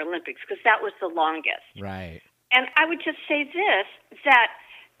Lillehammer Olympics, because that was the longest. Right. And I would just say this, that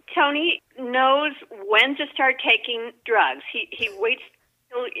Tony knows when to start taking drugs. He waits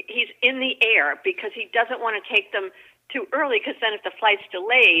till he's in the air because he doesn't want to take them too early, because then if the flight's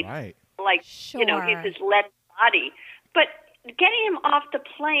delayed, he's his lead body. But getting him off the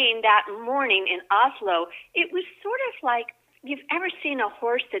plane that morning in Oslo, it was sort of like, you've ever seen a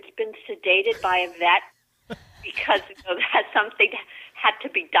horse that's been sedated by a vet because that something had to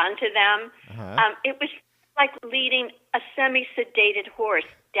be done to them? It was like leading a semi-sedated horse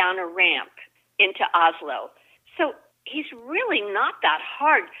down a ramp into Oslo. So he's really not that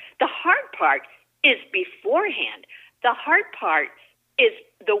hard. The hard part is beforehand. The hard part is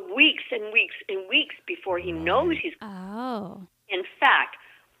the weeks and weeks and weeks before he knows he's... Oh. In fact,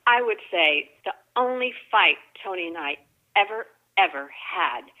 I would say the only fight Tony and I ever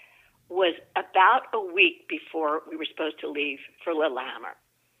had was about a week before we were supposed to leave for Lillehammer.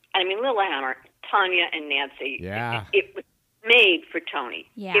 And I mean, Lillehammer, Tanya and Nancy, it was made for Tony.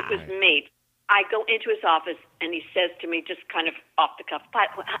 Yeah. It was made. I go into his office, and he says to me, just kind of off the cuff,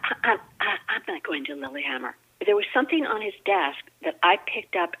 I'm not going to Lillehammer. There was something on his desk that I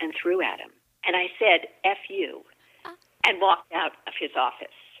picked up and threw at him. And I said, F you, and walked out of his office.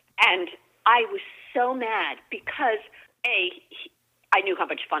 And I was so mad because, A, I knew how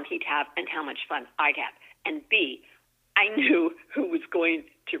much fun he'd have and how much fun I'd have. And B, I knew who was going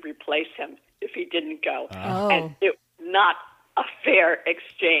to replace him if he didn't go. And it was not a fair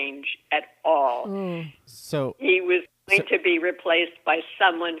exchange at all. So he was going to be replaced by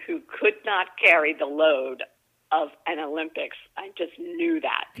someone who could not carry the load of an Olympics. I just knew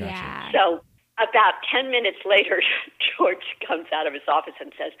that. Gotcha. Yeah. So about 10 minutes later, George comes out of his office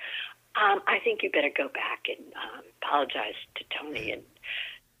and says, I think you better go back and apologize to Tony and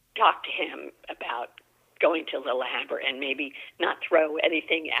talk to him about going to Lillehammer and maybe not throw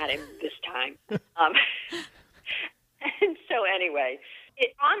anything at him this time. And so anyway,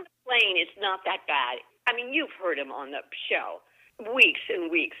 on the plane, it's not that bad. I mean, you've heard him on the show. Weeks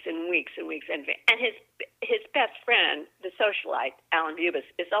and weeks and weeks and weeks. And his best friend, the socialite, Alan Bubis,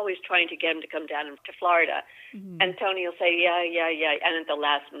 is always trying to get him to come down to Florida. And Tony will say, yeah. And at the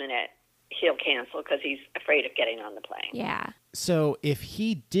last minute, he'll cancel because he's afraid of getting on the plane. Yeah. So if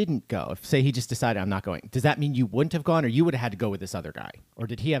he didn't go, if say he just decided I'm not going, does that mean you wouldn't have gone, or you would have had to go with this other guy? Or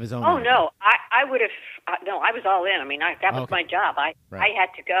did he have his own? Oh, no. I would have, no, I was all in. I mean, that was my job. I had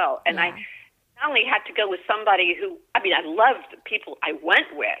to go. And I not only had to go with somebody who, I mean, I loved the people I went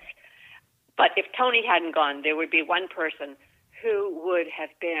with, but if Tony hadn't gone, there would be one person who would have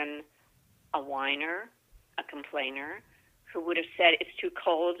been a whiner, a complainer, who would have said, it's too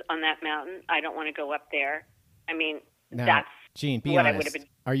cold on that mountain. I don't want to go up there. I mean, now, that's Jeanne, be what honest. I would have been.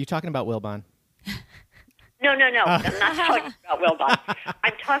 Are you talking about Wilbon? No. I'm not talking about Wilbon.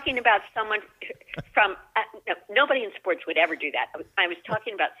 I'm talking about someone from, nobody in sports would ever do that. I was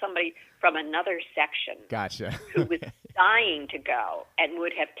talking about somebody from another section. Gotcha. Who was dying to go and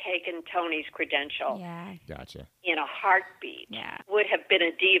would have taken Tony's credential. Yeah. Gotcha. In a heartbeat. Yeah. Would have been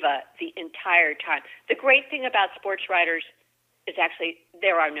a diva the entire time. The great thing about sports writers is actually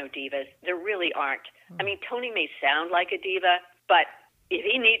there are no divas. There really aren't. I mean, Tony may sound like a diva, but if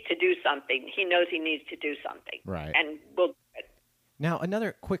he needs to do something, he knows he needs to do something. Right. And we'll do it. Now,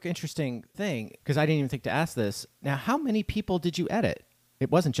 another quick interesting thing, because I didn't even think to ask this. Now, how many people did you edit?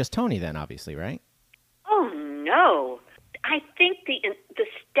 It wasn't just Tony then, obviously, right? Oh, no. I think the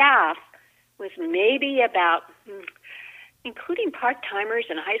staff was maybe about, including part-timers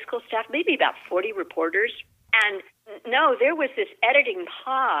and high school staff, maybe about 40 reporters. And no, there was this editing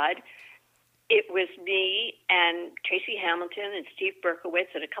pod. It was me and Tracy Hamilton and Steve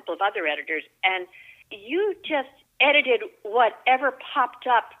Berkowitz and a couple of other editors. And you just edited whatever popped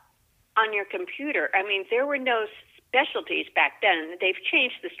up on your computer. I mean, there were no specialties back then. They've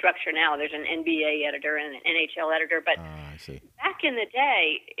changed the structure now. There's an NBA editor and an NHL editor. But I see. back in the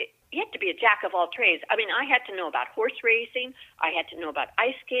day, you had to be a jack of all trades. I mean, I had to know about horse racing. I had to know about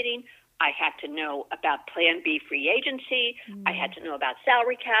ice skating. I had to know about Plan B free agency. I had to know about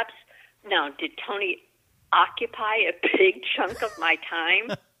salary caps. Now, did Tony occupy a big chunk of my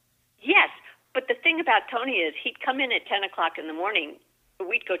time? Yes. But the thing about Tony is he'd come in at 10 o'clock in the morning.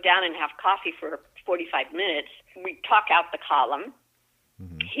 We'd go down and have coffee for 45 minutes. We'd talk out the column.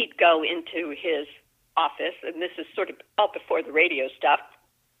 Mm-hmm. He'd go into his office, and this is sort of all before the radio stuff.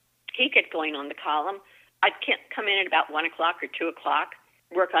 He'd get going on the column. I'd come in at about 1 o'clock or 2 o'clock,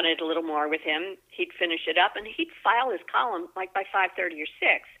 work on it a little more with him. He'd finish it up, and he'd file his column like by 5:30 or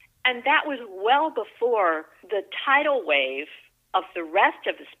 6. And that was well before the tidal wave of the rest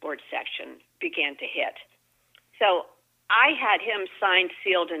of the sports section began to hit. So I had him signed,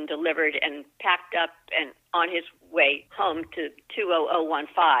 sealed, and delivered and packed up and on his way home to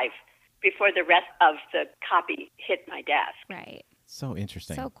 20015 before the rest of the copy hit my desk. Right. So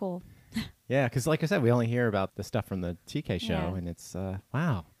interesting. So cool. Yeah, because like I said, we only hear about the stuff from the TK show, and it's,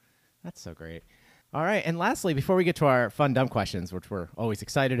 wow, that's so great. All right, and lastly, before we get to our fun, dumb questions, which we're always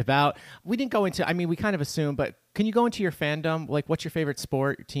excited about, we didn't go into, I mean, we kind of assumed, but can you go into your fandom? Like, what's your favorite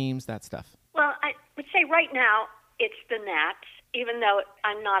sport, your teams, that stuff? Well, I would say right now it's the Nats, even though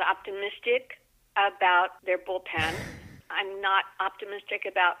I'm not optimistic about their bullpen. I'm not optimistic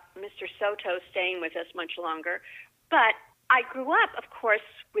about Mr. Soto staying with us much longer. But I grew up, of course,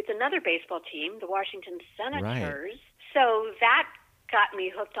 with another baseball team, the Washington Senators. Right. So that got me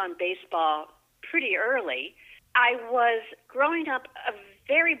hooked on baseball pretty early. I was, growing up, a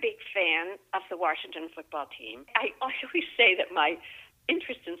very big fan of the Washington football team. I always say that my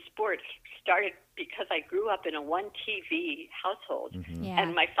interest in sports started because I grew up in a one-TV household,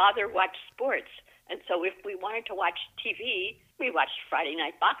 and my father watched sports. And so if we wanted to watch TV, we watched Friday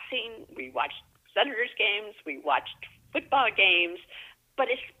night boxing, we watched Senators games, we watched football games. But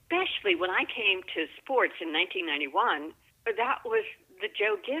especially when I came to sports in 1991, that was the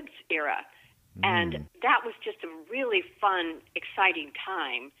Joe Gibbs era. And that was just a really fun, exciting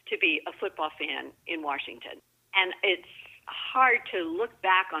time to be a football fan in Washington. And it's hard to look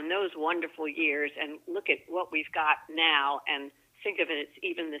back on those wonderful years and look at what we've got now and think of it as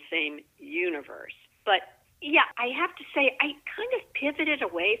even the same universe. But yeah, I have to say, I kind of pivoted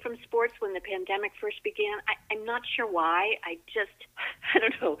away from sports when the pandemic first began. I'm not sure why. I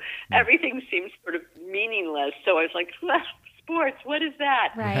don't know. Everything seems sort of meaningless. So I was like, sports, what is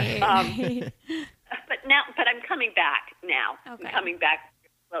that? Right. But I'm coming back now. Okay. I'm coming back.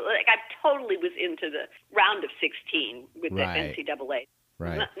 Well, like I totally was into the round of 16 with the NCAA.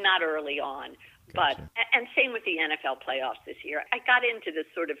 Right. Not early on. Gotcha. And same with the NFL playoffs this year. I got into the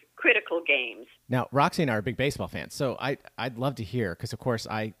sort of critical games. Now, Roxy and I are big baseball fans, so I'd love to hear, because, of course,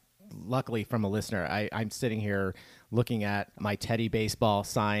 luckily from a listener, I'm sitting here looking at my Teddy Baseball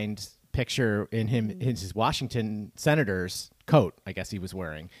signed picture in his Washington Senators coat, I guess he was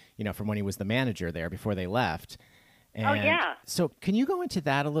wearing, from when he was the manager there before they left. And so can you go into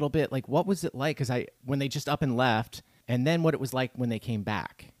that a little bit? Like, what was it like? Because when they just up and left, and then what it was like when they came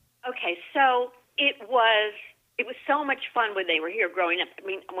back. Okay, so it was so much fun when they were here growing up. I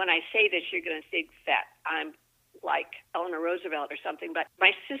mean, when I say this, you're going to think that I'm like Eleanor Roosevelt or something, but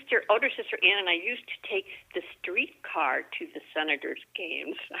my older sister Ann and I used to take the streetcar to the Senators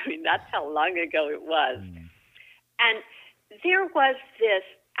games. I mean, that's how long ago it was. And there was this,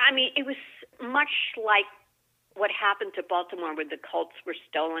 I mean, it was much like what happened to Baltimore when the Colts were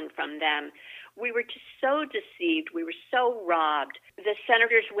stolen from them. We were just so deceived. We were so robbed. The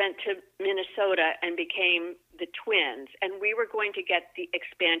Senators went to Minnesota and became the Twins, and we were going to get the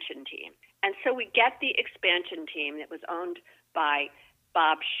expansion team. And so we get the expansion team that was owned by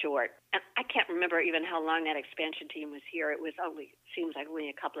Bob Short. And I can't remember even how long that expansion team was here. It was seems like only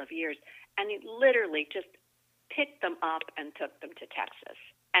a couple of years. And he literally just picked them up and took them to Texas.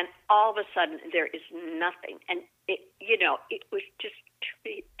 And all of a sudden, there is nothing. And it was just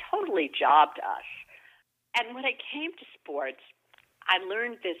totally jobbed us. And when I came to sports, I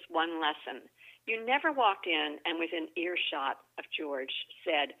learned this one lesson. You never walked in and within earshot of George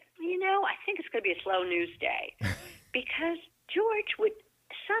said, I think it's going to be a slow news day. Because George would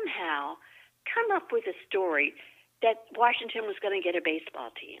somehow come up with a story that Washington was going to get a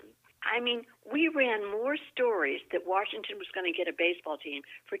baseball team. I mean, we ran more stories that Washington was going to get a baseball team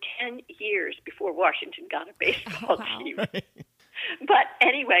for 10 years before Washington got a baseball team. But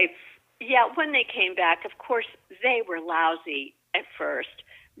anyway, when they came back, of course, they were lousy at first,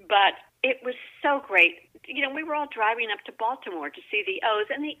 but it was so great. We were all driving up to Baltimore to see the O's,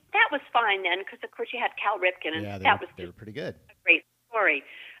 and that was fine then because, of course, you had Cal Ripken, and they were pretty good. A great story.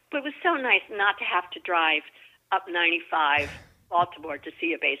 But it was so nice not to have to drive up 95 Baltimore to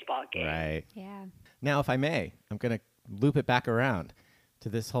see a baseball game. Right. Yeah. Now, if I may, I'm going to loop it back around to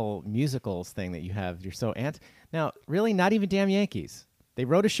this whole musicals thing that you have. You're so Now, really, not even Damn Yankees. They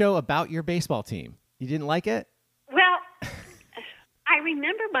wrote a show about your baseball team. You didn't like it? Well, I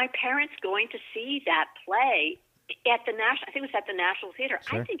remember my parents going to see that play at the National. I think it was at the National Theater.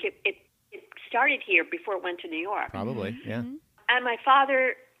 Sure. I think it started here before it went to New York. Probably, yeah. And my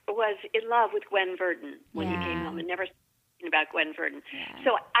father was in love with Gwen Verdon when he came home and never spoken about Gwen Verdon. Yeah.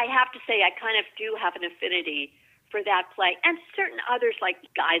 So I have to say I kind of do have an affinity for that play and certain others like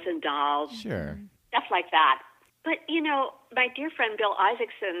Guys and Dolls. Sure. Stuff like that. But, my dear friend Bill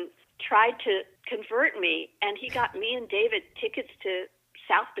Isaacson tried to convert me, and he got me and David tickets to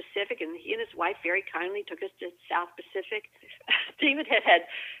South Pacific, and he and his wife very kindly took us to South Pacific. David had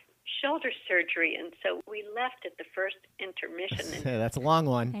shoulder surgery, and so we left at the first intermission. And that's a long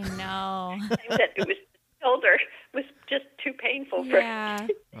one. I know. It was shoulder was just too painful for him.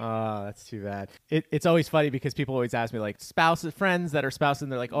 Oh, that's too bad. It's always funny because people always ask me, like, friends that are spouses,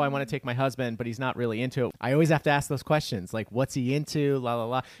 and they're like, oh, I want to take my husband, but he's not really into it. I always have to ask those questions, like, what's he into, la, la,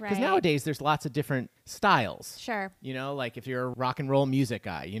 la. Because nowadays there's lots of different styles. Sure. Like if you're a rock and roll music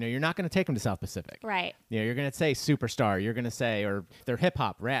guy, you're not going to take him to South Pacific. Right. You're going to say Superstar. You're going to say, or they're hip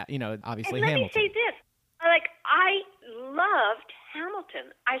hop, rap, obviously and Hamilton. Let me say this. I loved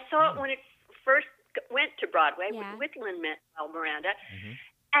Hamilton. I saw it when it first went to Broadway with Lin-Manuel Miranda,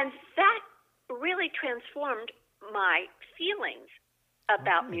 and that really transformed my feelings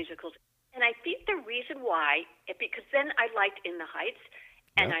about musicals. And I think the reason why, because then I liked In the Heights,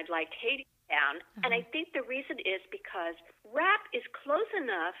 and I liked Hadestown, and I think the reason is because rap is close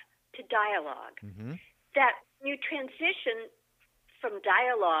enough to dialogue that when you transition from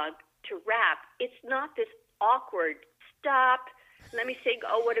dialogue to rap, it's not this awkward stop. Let me sing,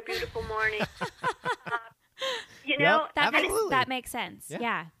 Oh, What a Beautiful Morning. That makes sense.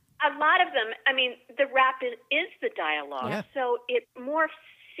 Yeah. A lot of them, the rap is the dialogue. So it morphs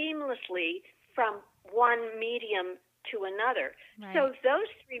seamlessly from one medium to another. Right. So those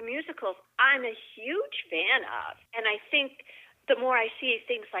three musicals I'm a huge fan of. And I think the more I see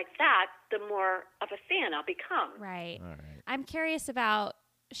things like that, the more of a fan I'll become. Right. All right. I'm curious about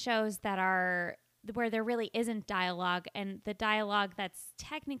shows that are where there really isn't dialogue, and the dialogue that's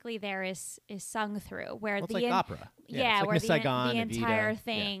technically there is sung through. Where it's like opera. Where Miss Saigon, the entire Evita.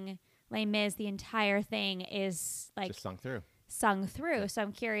 thing, Les Mis, the entire thing is like just sung through. So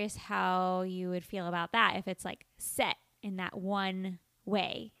I'm curious how you would feel about that if it's like set in that one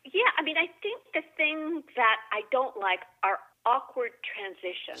way. Yeah, I think the thing that I don't like are awkward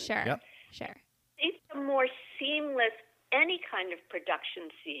transitions. Sure. Yep. Sure. I think the more seamless any kind of production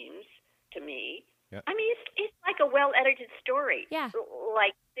seems to me. Yep. It's like a well-edited story. Yeah.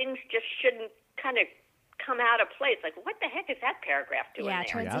 Like things just shouldn't kind of come out of place. Like, what the heck is that paragraph doing there? Yeah,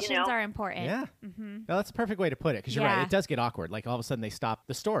 transitions are important. Yeah. No, that's a perfect way to put it, because you're right. It does get awkward. Like, all of a sudden, they stop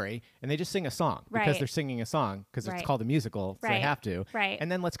the story, and they just sing a song. Because they're singing a song, because it's called a musical, so they have to. Right.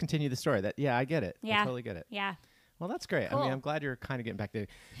 And then let's continue the story. I get it. Yeah. I totally get it. Yeah. Well, that's great. Cool. I'm glad you're kind of getting back to it.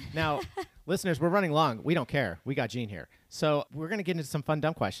 Now, listeners, we're running long. We don't care. We got Jeanne here. So we're going to get into some fun,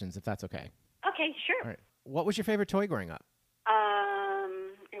 dumb questions, if that's okay. Okay, sure. All right. What was your favorite toy growing up?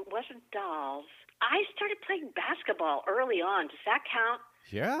 It wasn't dolls. I started playing basketball early on. Does that count?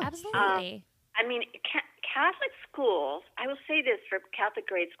 Yeah. Absolutely. Catholic schools, I will say this for Catholic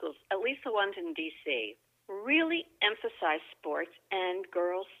grade schools, at least the ones in D.C., really emphasize sports and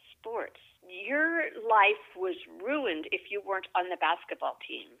girls' sports. Your life was ruined if you weren't on the basketball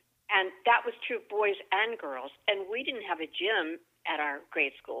team. And that was true of boys and girls. And we didn't have a gym at our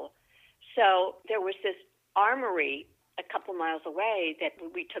grade school. So there was this armory a couple miles away that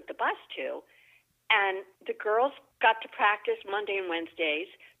we took the bus to. And the girls got to practice Monday and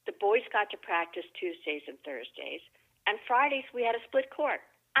Wednesdays. The boys got to practice Tuesdays and Thursdays. And Fridays we had a split court.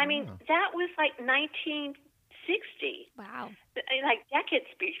 That was like 1960 60. Wow. Like decades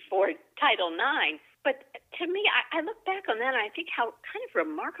before Title IX. But to me, I look back on that and I think how kind of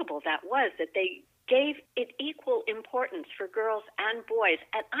remarkable that was, that they gave it equal importance for girls and boys.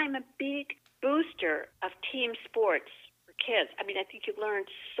 And I'm a big booster of team sports for kids. I mean, I think you learn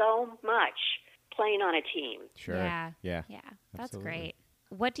so much playing on a team. Sure. Yeah. Yeah. That's Absolutely. great.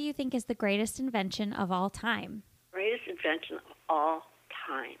 What do you think is the greatest invention of all time? Greatest invention of all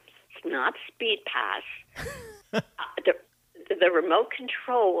times. It's not Speed Pass. The remote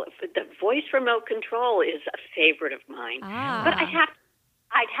control, the voice remote control is a favorite of mine. Ah. But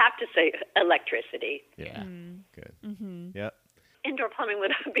I'd have to say electricity. Yeah. Good. Mm-hmm. Yep. Indoor plumbing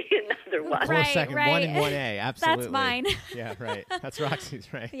would be another one. Close second. right. 1 and 1A. Absolutely. That's mine. Yeah, right. That's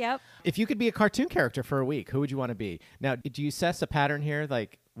Roxy's, right? Yep. If you could be a cartoon character for a week, who would you want to be? Now, do you sense a pattern here?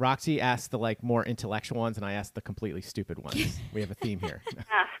 Like Roxy asked the more intellectual ones, and I asked the completely stupid ones. We have a theme here.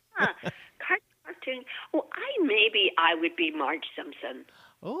 Cartoon. Well, I would be Marge Simpson.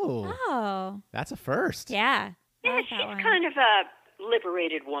 Oh, Oh. that's a first. Yeah. I Yeah, like she's that one. kind of a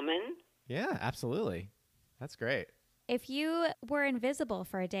liberated woman. Yeah, absolutely. That's great. If you were invisible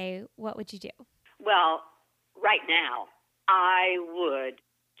for a day, what would you do? Well, right now, I would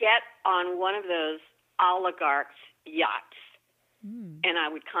get on one of those oligarchs' yachts, and I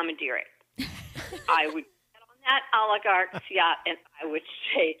would commandeer it. I would get on that oligarch's yacht, and I would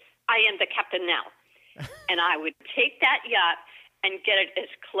say, I am the captain now. And I would take that yacht and get it as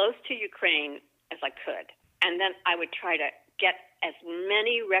close to Ukraine as I could. And then I would try to get as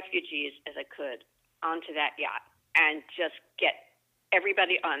many refugees as I could onto that yacht and just get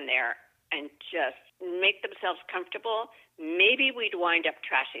everybody on there and just make themselves comfortable. Maybe we'd wind up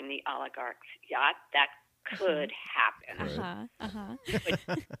trashing the oligarch's yacht. That could happen.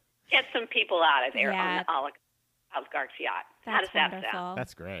 Get some people out of there on the oligarch's yacht. How That's does that wonderful. sound?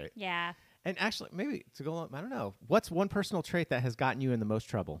 That's great. Yeah. And actually, maybe to go on, I don't know. What's one personal trait that has gotten you in the most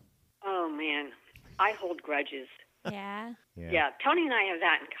trouble? Oh, man. I hold grudges. Yeah. Yeah, Tony and I have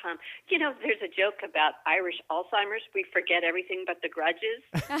that in common. You know, there's a joke about Irish Alzheimer's. We forget everything but the grudges.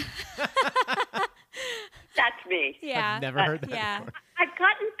 That's me. Yeah. I've never heard that Yeah. before. I've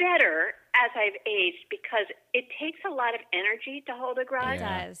gotten better as I've aged because it takes a lot of energy to hold a grudge. It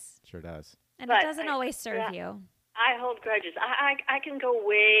does. Sure does. And But it doesn't always serve you. I hold grudges. I can go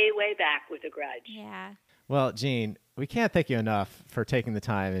way, way back with a grudge. Yeah. Well, Jeanne, we can't thank you enough for taking the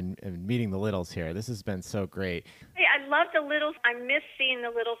time and meeting the Littles here. This has been so great. Hey, I love the Littles. I miss seeing the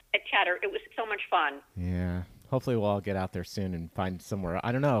Littles at Chatter. It was so much fun. Yeah. Hopefully we'll all get out there soon and find somewhere.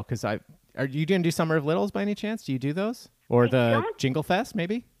 I don't know, because are you going to do Summer of Littles by any chance? Do you do those? Or the don't. Jingle Fest,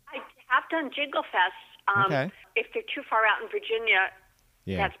 maybe? I have done Jingle Fest. Okay. If they're too far out in Virginia,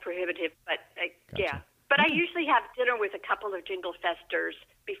 Yeah. that's prohibitive. But Gotcha. yeah. But I usually have dinner with a couple of Jingle Festers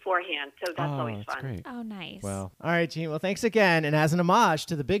beforehand, so that's always that's fun. great. Oh, nice. Well, all right, Jeanne. Well, thanks again. And as an homage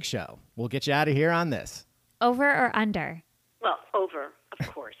to the big show, we'll get you out of here on this. Over or under? Well, over,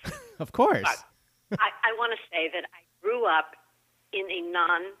 of course. Of course. I want to say that I grew up in a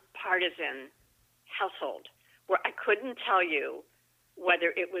nonpartisan household where I couldn't tell you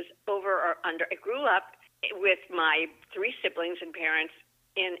whether it was over or under. I grew up with my three siblings and parents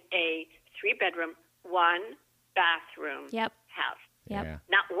in a 3-bedroom, 1-bathroom Yep. house. Yep. Yeah.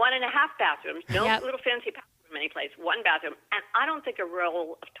 Not 1.5 bathrooms, no Yep. little fancy bathroom anyplace, 1 bathroom. And I don't think a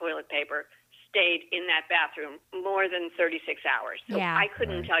roll of toilet paper stayed in that bathroom more than 36 hours. So Yeah. I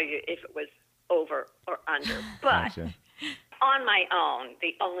couldn't tell you if it was over or under. But Gotcha. on my own,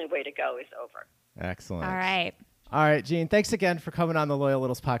 the only way to go is over. Excellent. All right. All right, Jeanne, thanks again for coming on the Loyal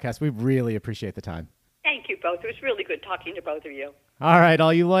Littles podcast. We really appreciate the time. Thank you both. It was really good talking to both of you. All right,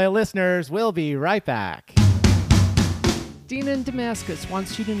 all you loyal listeners, we'll be right back. Dina in Damascus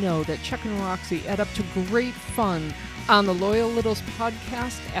wants you to know that Chuck and Roxy add up to great fun on the Loyal Littles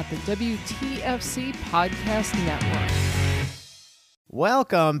podcast at the WTFC Podcast Network.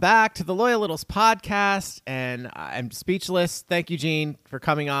 Welcome back to the Loyal Littles podcast, and I'm speechless. Thank you, Jeanne, for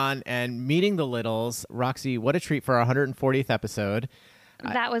coming on and meeting the Littles. Roxy, what a treat for our 140th episode.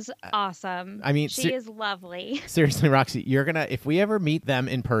 That was awesome. I mean, she is lovely. Seriously, Roxy, if we ever meet them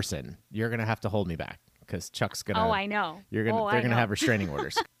in person, you're going to have to hold me back. Because Chuck's gonna. Oh, I know. They're I gonna know. have restraining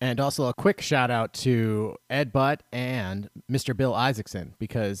orders. And also a quick shout out to Ed Butt and Mr. Bill Isaacson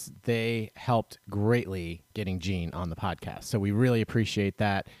because they helped greatly getting Jeanne on the podcast. So we really appreciate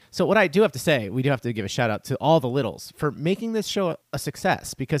that. So what I do have to say, we do have to give a shout out to all the Littles for making this show a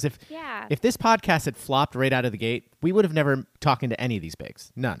success. Because if this podcast had flopped right out of the gate, we would have never talking to any of these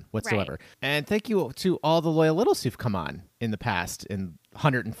bigs. None whatsoever. Right. And thank you to all the Loyal Littles who've come on in the past in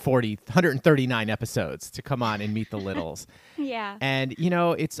 139 episodes to come on and meet the Littles. Yeah. And, you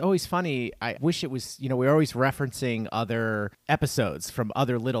know, it's always funny. I wish it was, you know, we're always referencing other episodes from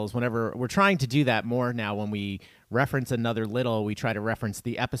other Littles. Whenever we're trying to do that more now, when we reference another Little, we try to reference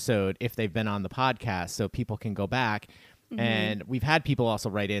the episode if they've been on the podcast so people can go back. And we've had people also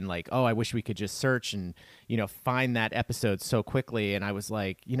write in like, oh, I wish we could just search and, you know, find that episode so quickly. And I was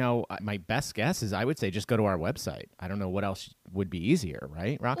like, you know, my best guess is I would say just go to our website. I don't know what else would be easier,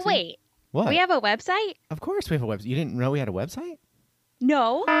 right, Roxy? Wait. What? We have a website? Of course we have a website. You didn't know we had a website?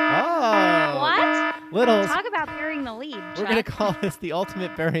 No. Oh. What? Littles. Talk about burying the lead, Chuck. We're going to call this the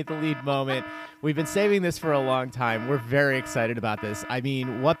ultimate bury the lead moment. We've been saving this for a long time. We're very excited about this. I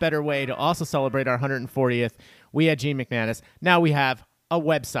mean, what better way to also celebrate our 140th? We had Jeanne McManus. Now we have a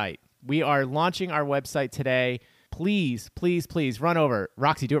website. We are launching our website today. Please, please, please run over.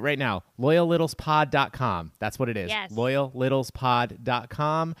 Roxy, do it right now. LoyalLittlesPod.com. That's what it is. Yes.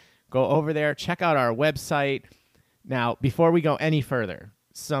 LoyalLittlesPod.com. Go over there. Check out our website. Now, before we go any further,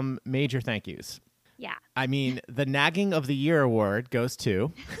 some major thank yous. Yeah. I mean, the Nagging of the Year award goes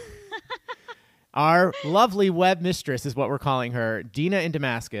to our lovely web mistress, is what we're calling her, Dina in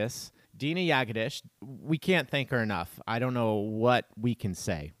Damascus, Dina Yagadish. We can't thank her enough. I don't know what we can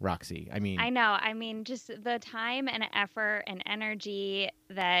say, Roxy. I know. I mean, just the time and effort and energy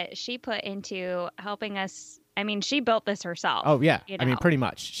that she put into helping us. I mean, she built this herself. Oh, yeah. You know? I mean, pretty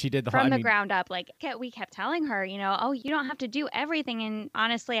much. She did the whole... From the ground up. Like, we kept telling her, you know, oh, you don't have to do everything. And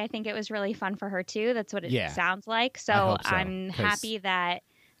honestly, I think it was really fun for her, too. That's what it sounds like. So I'm happy that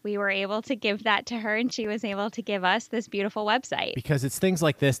we were able to give that to her and she was able to give us this beautiful website. Because it's things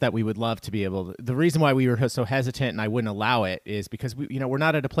like this that we would love to be able to... The reason why we were so hesitant and I wouldn't allow it is because, we're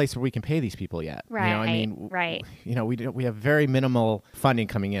not at a place where we can pay these people yet. Right. Right. We have very minimal funding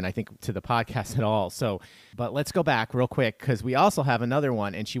coming in, I think, to the podcast at all. So, but let's go back real quick because we also have another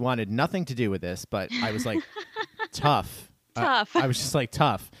one and she wanted nothing to do with this, but I was like, tough. Tough. I was just like,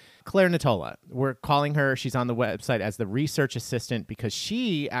 tough. Claire Natola. We're calling her. She's on the website as the research assistant because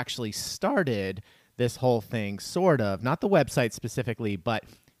she actually started this whole thing, sort of. Not the website specifically, but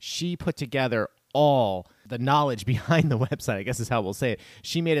she put together all the knowledge behind the website, I guess is how we'll say it.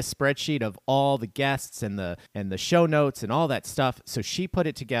 She made a spreadsheet of all the guests and the show notes and all that stuff. So she put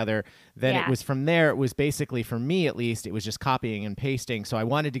it together. Then it was from there. It was basically, for me at least, it was just copying and pasting. So I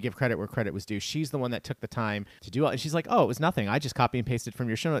wanted to give credit where credit was due. She's the one that took the time to do it. And she's like, oh, it was nothing. I just copy and pasted from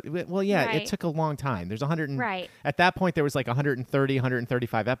your show notes. Well, yeah, It took a long time. There's 100. At that point, there was like 130,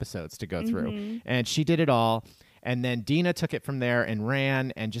 135 episodes to go through. And she did it all. And then Dina took it from there and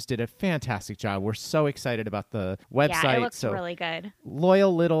ran and just did a fantastic job. We're so excited about the website. Yeah, it looks really good.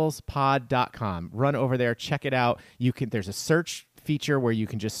 LoyalLittlesPod.com. Run over there, check it out. There's a search feature where you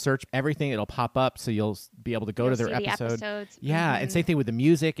can just search everything. It'll pop up, so you'll be able to go to their episode. The episodes. Yeah, and same thing with the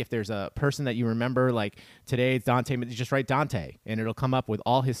music. If there's a person that you remember, like today it's Dante, you just write Dante, and it'll come up with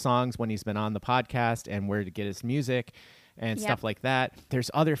all his songs when he's been on the podcast and where to get his music. And stuff like that. There's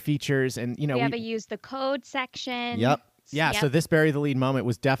other features, and we have a use the code section. Yep. Yeah, so this Bury the Lead moment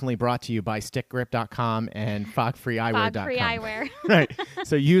was definitely brought to you by stickgrip.com and fogfreeeyewear.com. Fog Free Eyewear. Right.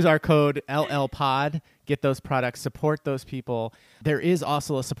 So use our code LLPOD. Get those products, support those people. There is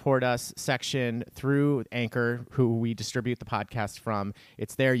also a support us section through Anchor, who we distribute the podcast from.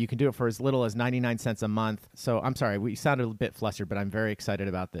 It's there. You can do it for as little as 99 cents a month. So I'm sorry, we sounded a bit flustered, but I'm very excited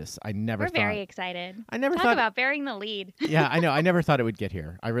about this. We're very excited. I never thought about burying the lead. Yeah, I know. I never thought it would get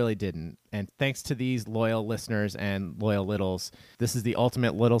here. I really didn't. And thanks to these loyal listeners and loyal Littles, this is the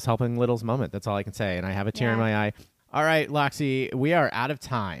ultimate Littles helping Littles moment. That's all I can say. And I have a tear in my eye. All right, Loxy, we are out of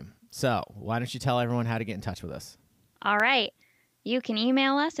time. So why don't you tell everyone how to get in touch with us? All right. You can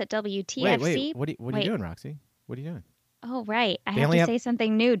email us at WTFC. Wait. What are you doing, Roxy? What are you doing? Oh, right. I have to say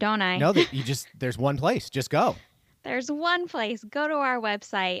something new, don't I? No, there's one place. Just go. There's one place. Go to our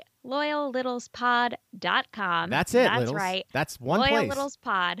website, LoyalLittlesPod.com. That's it, That's Littles. Right. That's one place. Loyal Littles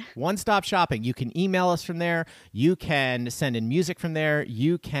Pod. One-stop shopping. You can email us from there. You can send in music from there.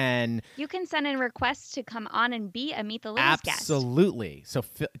 You can send in requests to come on and be a Meet the Littles guest. Absolutely. So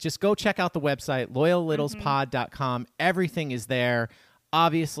just go check out the website, LoyalLittlesPod.com. Everything is there.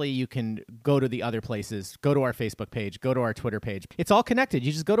 Obviously, you can go to the other places, go to our Facebook page, go to our Twitter page. It's all connected.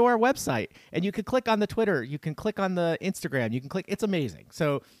 You just go to our website, and you can click on the Twitter. You can click on the Instagram. You can click. It's amazing.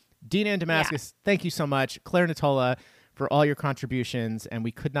 So, Dina in Damascus, thank you so much. Claire Natola, for all your contributions, and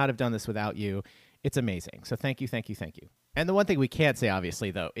we could not have done this without you. It's amazing. So thank you, thank you, thank you. And the one thing we can't say,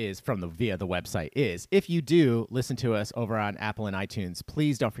 obviously, though, is via the website is if you do listen to us over on Apple and iTunes,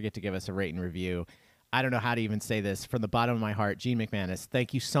 please don't forget to give us a rate and review. I don't know how to even say this from the bottom of my heart. Jeanne McManus,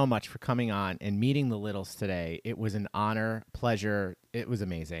 thank you so much for coming on and meeting the Littles today. It was an honor, pleasure. It was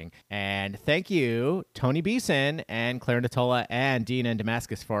amazing. And thank you, Tony Beeson and Claire Natola and Dean and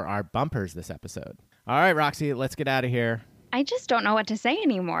Damascus for our bumpers this episode. All right, Roxy, let's get out of here. I just don't know what to say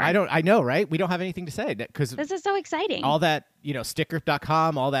anymore. I know, right? We don't have anything to say because this is so exciting. All that,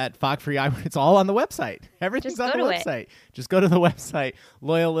 sticker.com, all that fog-free eye, it's all on the website. Everything's on the website. Just go to the website,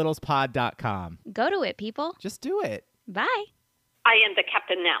 loyallittlespod.com. Go to it, people. Just do it. Bye. I am the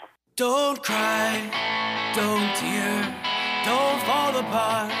captain now. Don't cry, don't tear, don't fall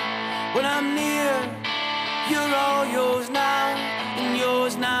apart. When I'm near, you're all yours now, and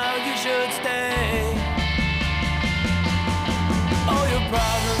yours now, you should stay. All your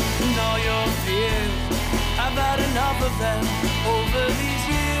problems and all your fears, I've had enough of them over these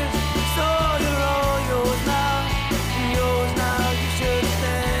years. So you're all yours now, and yours now, you should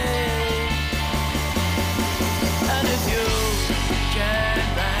stay. And if you can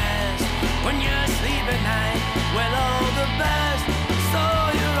rest when you sleep at night, well, all the best. So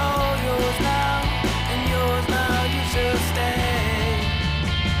you're all yours now, and yours now, you should stay.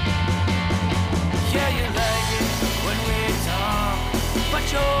 Yeah, you like it when we talk, but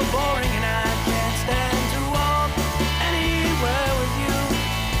you're boring and I can't stand to walk anywhere with you,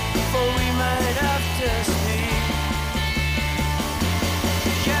 for we might have to speak.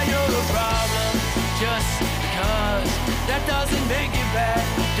 Yeah, you're a problem just because that doesn't make you bad.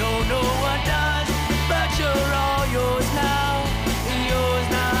 Don't know what does, but you're all yours now, and yours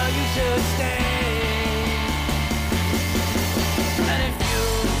now, you should stay. And if you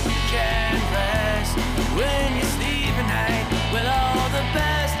can rest when you sleep at night, well, all the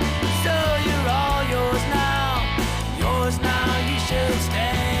best. So you're all yours now, you should stay.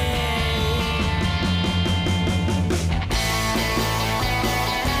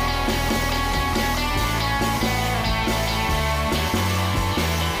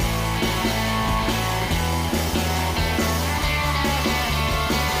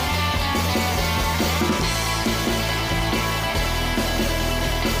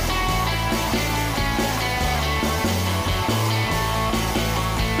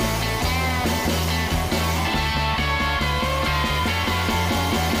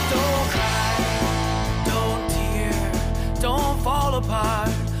 Apart.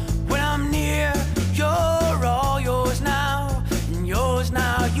 When I'm near, you're all yours now, and yours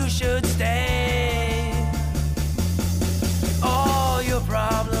now, you should stay. All your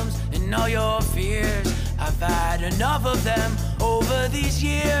problems and all your fears, I've had enough of them over these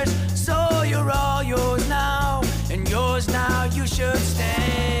years. So you're all yours now, and yours now, you should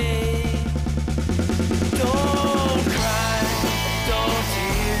stay. Don't cry, don't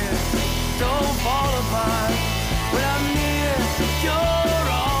tear, don't fall apart. When I'm near, you're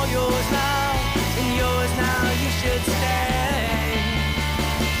all yours now, and yours now, you should stay.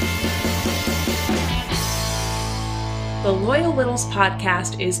 The Loyal Littles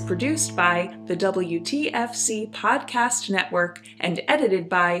podcast is produced by the WTFC Podcast Network and edited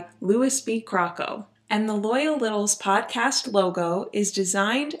by Louis B. Crocco. And the Loyal Littles podcast logo is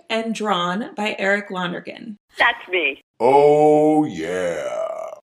designed and drawn by Eric Lonergan. That's me. Oh, yeah.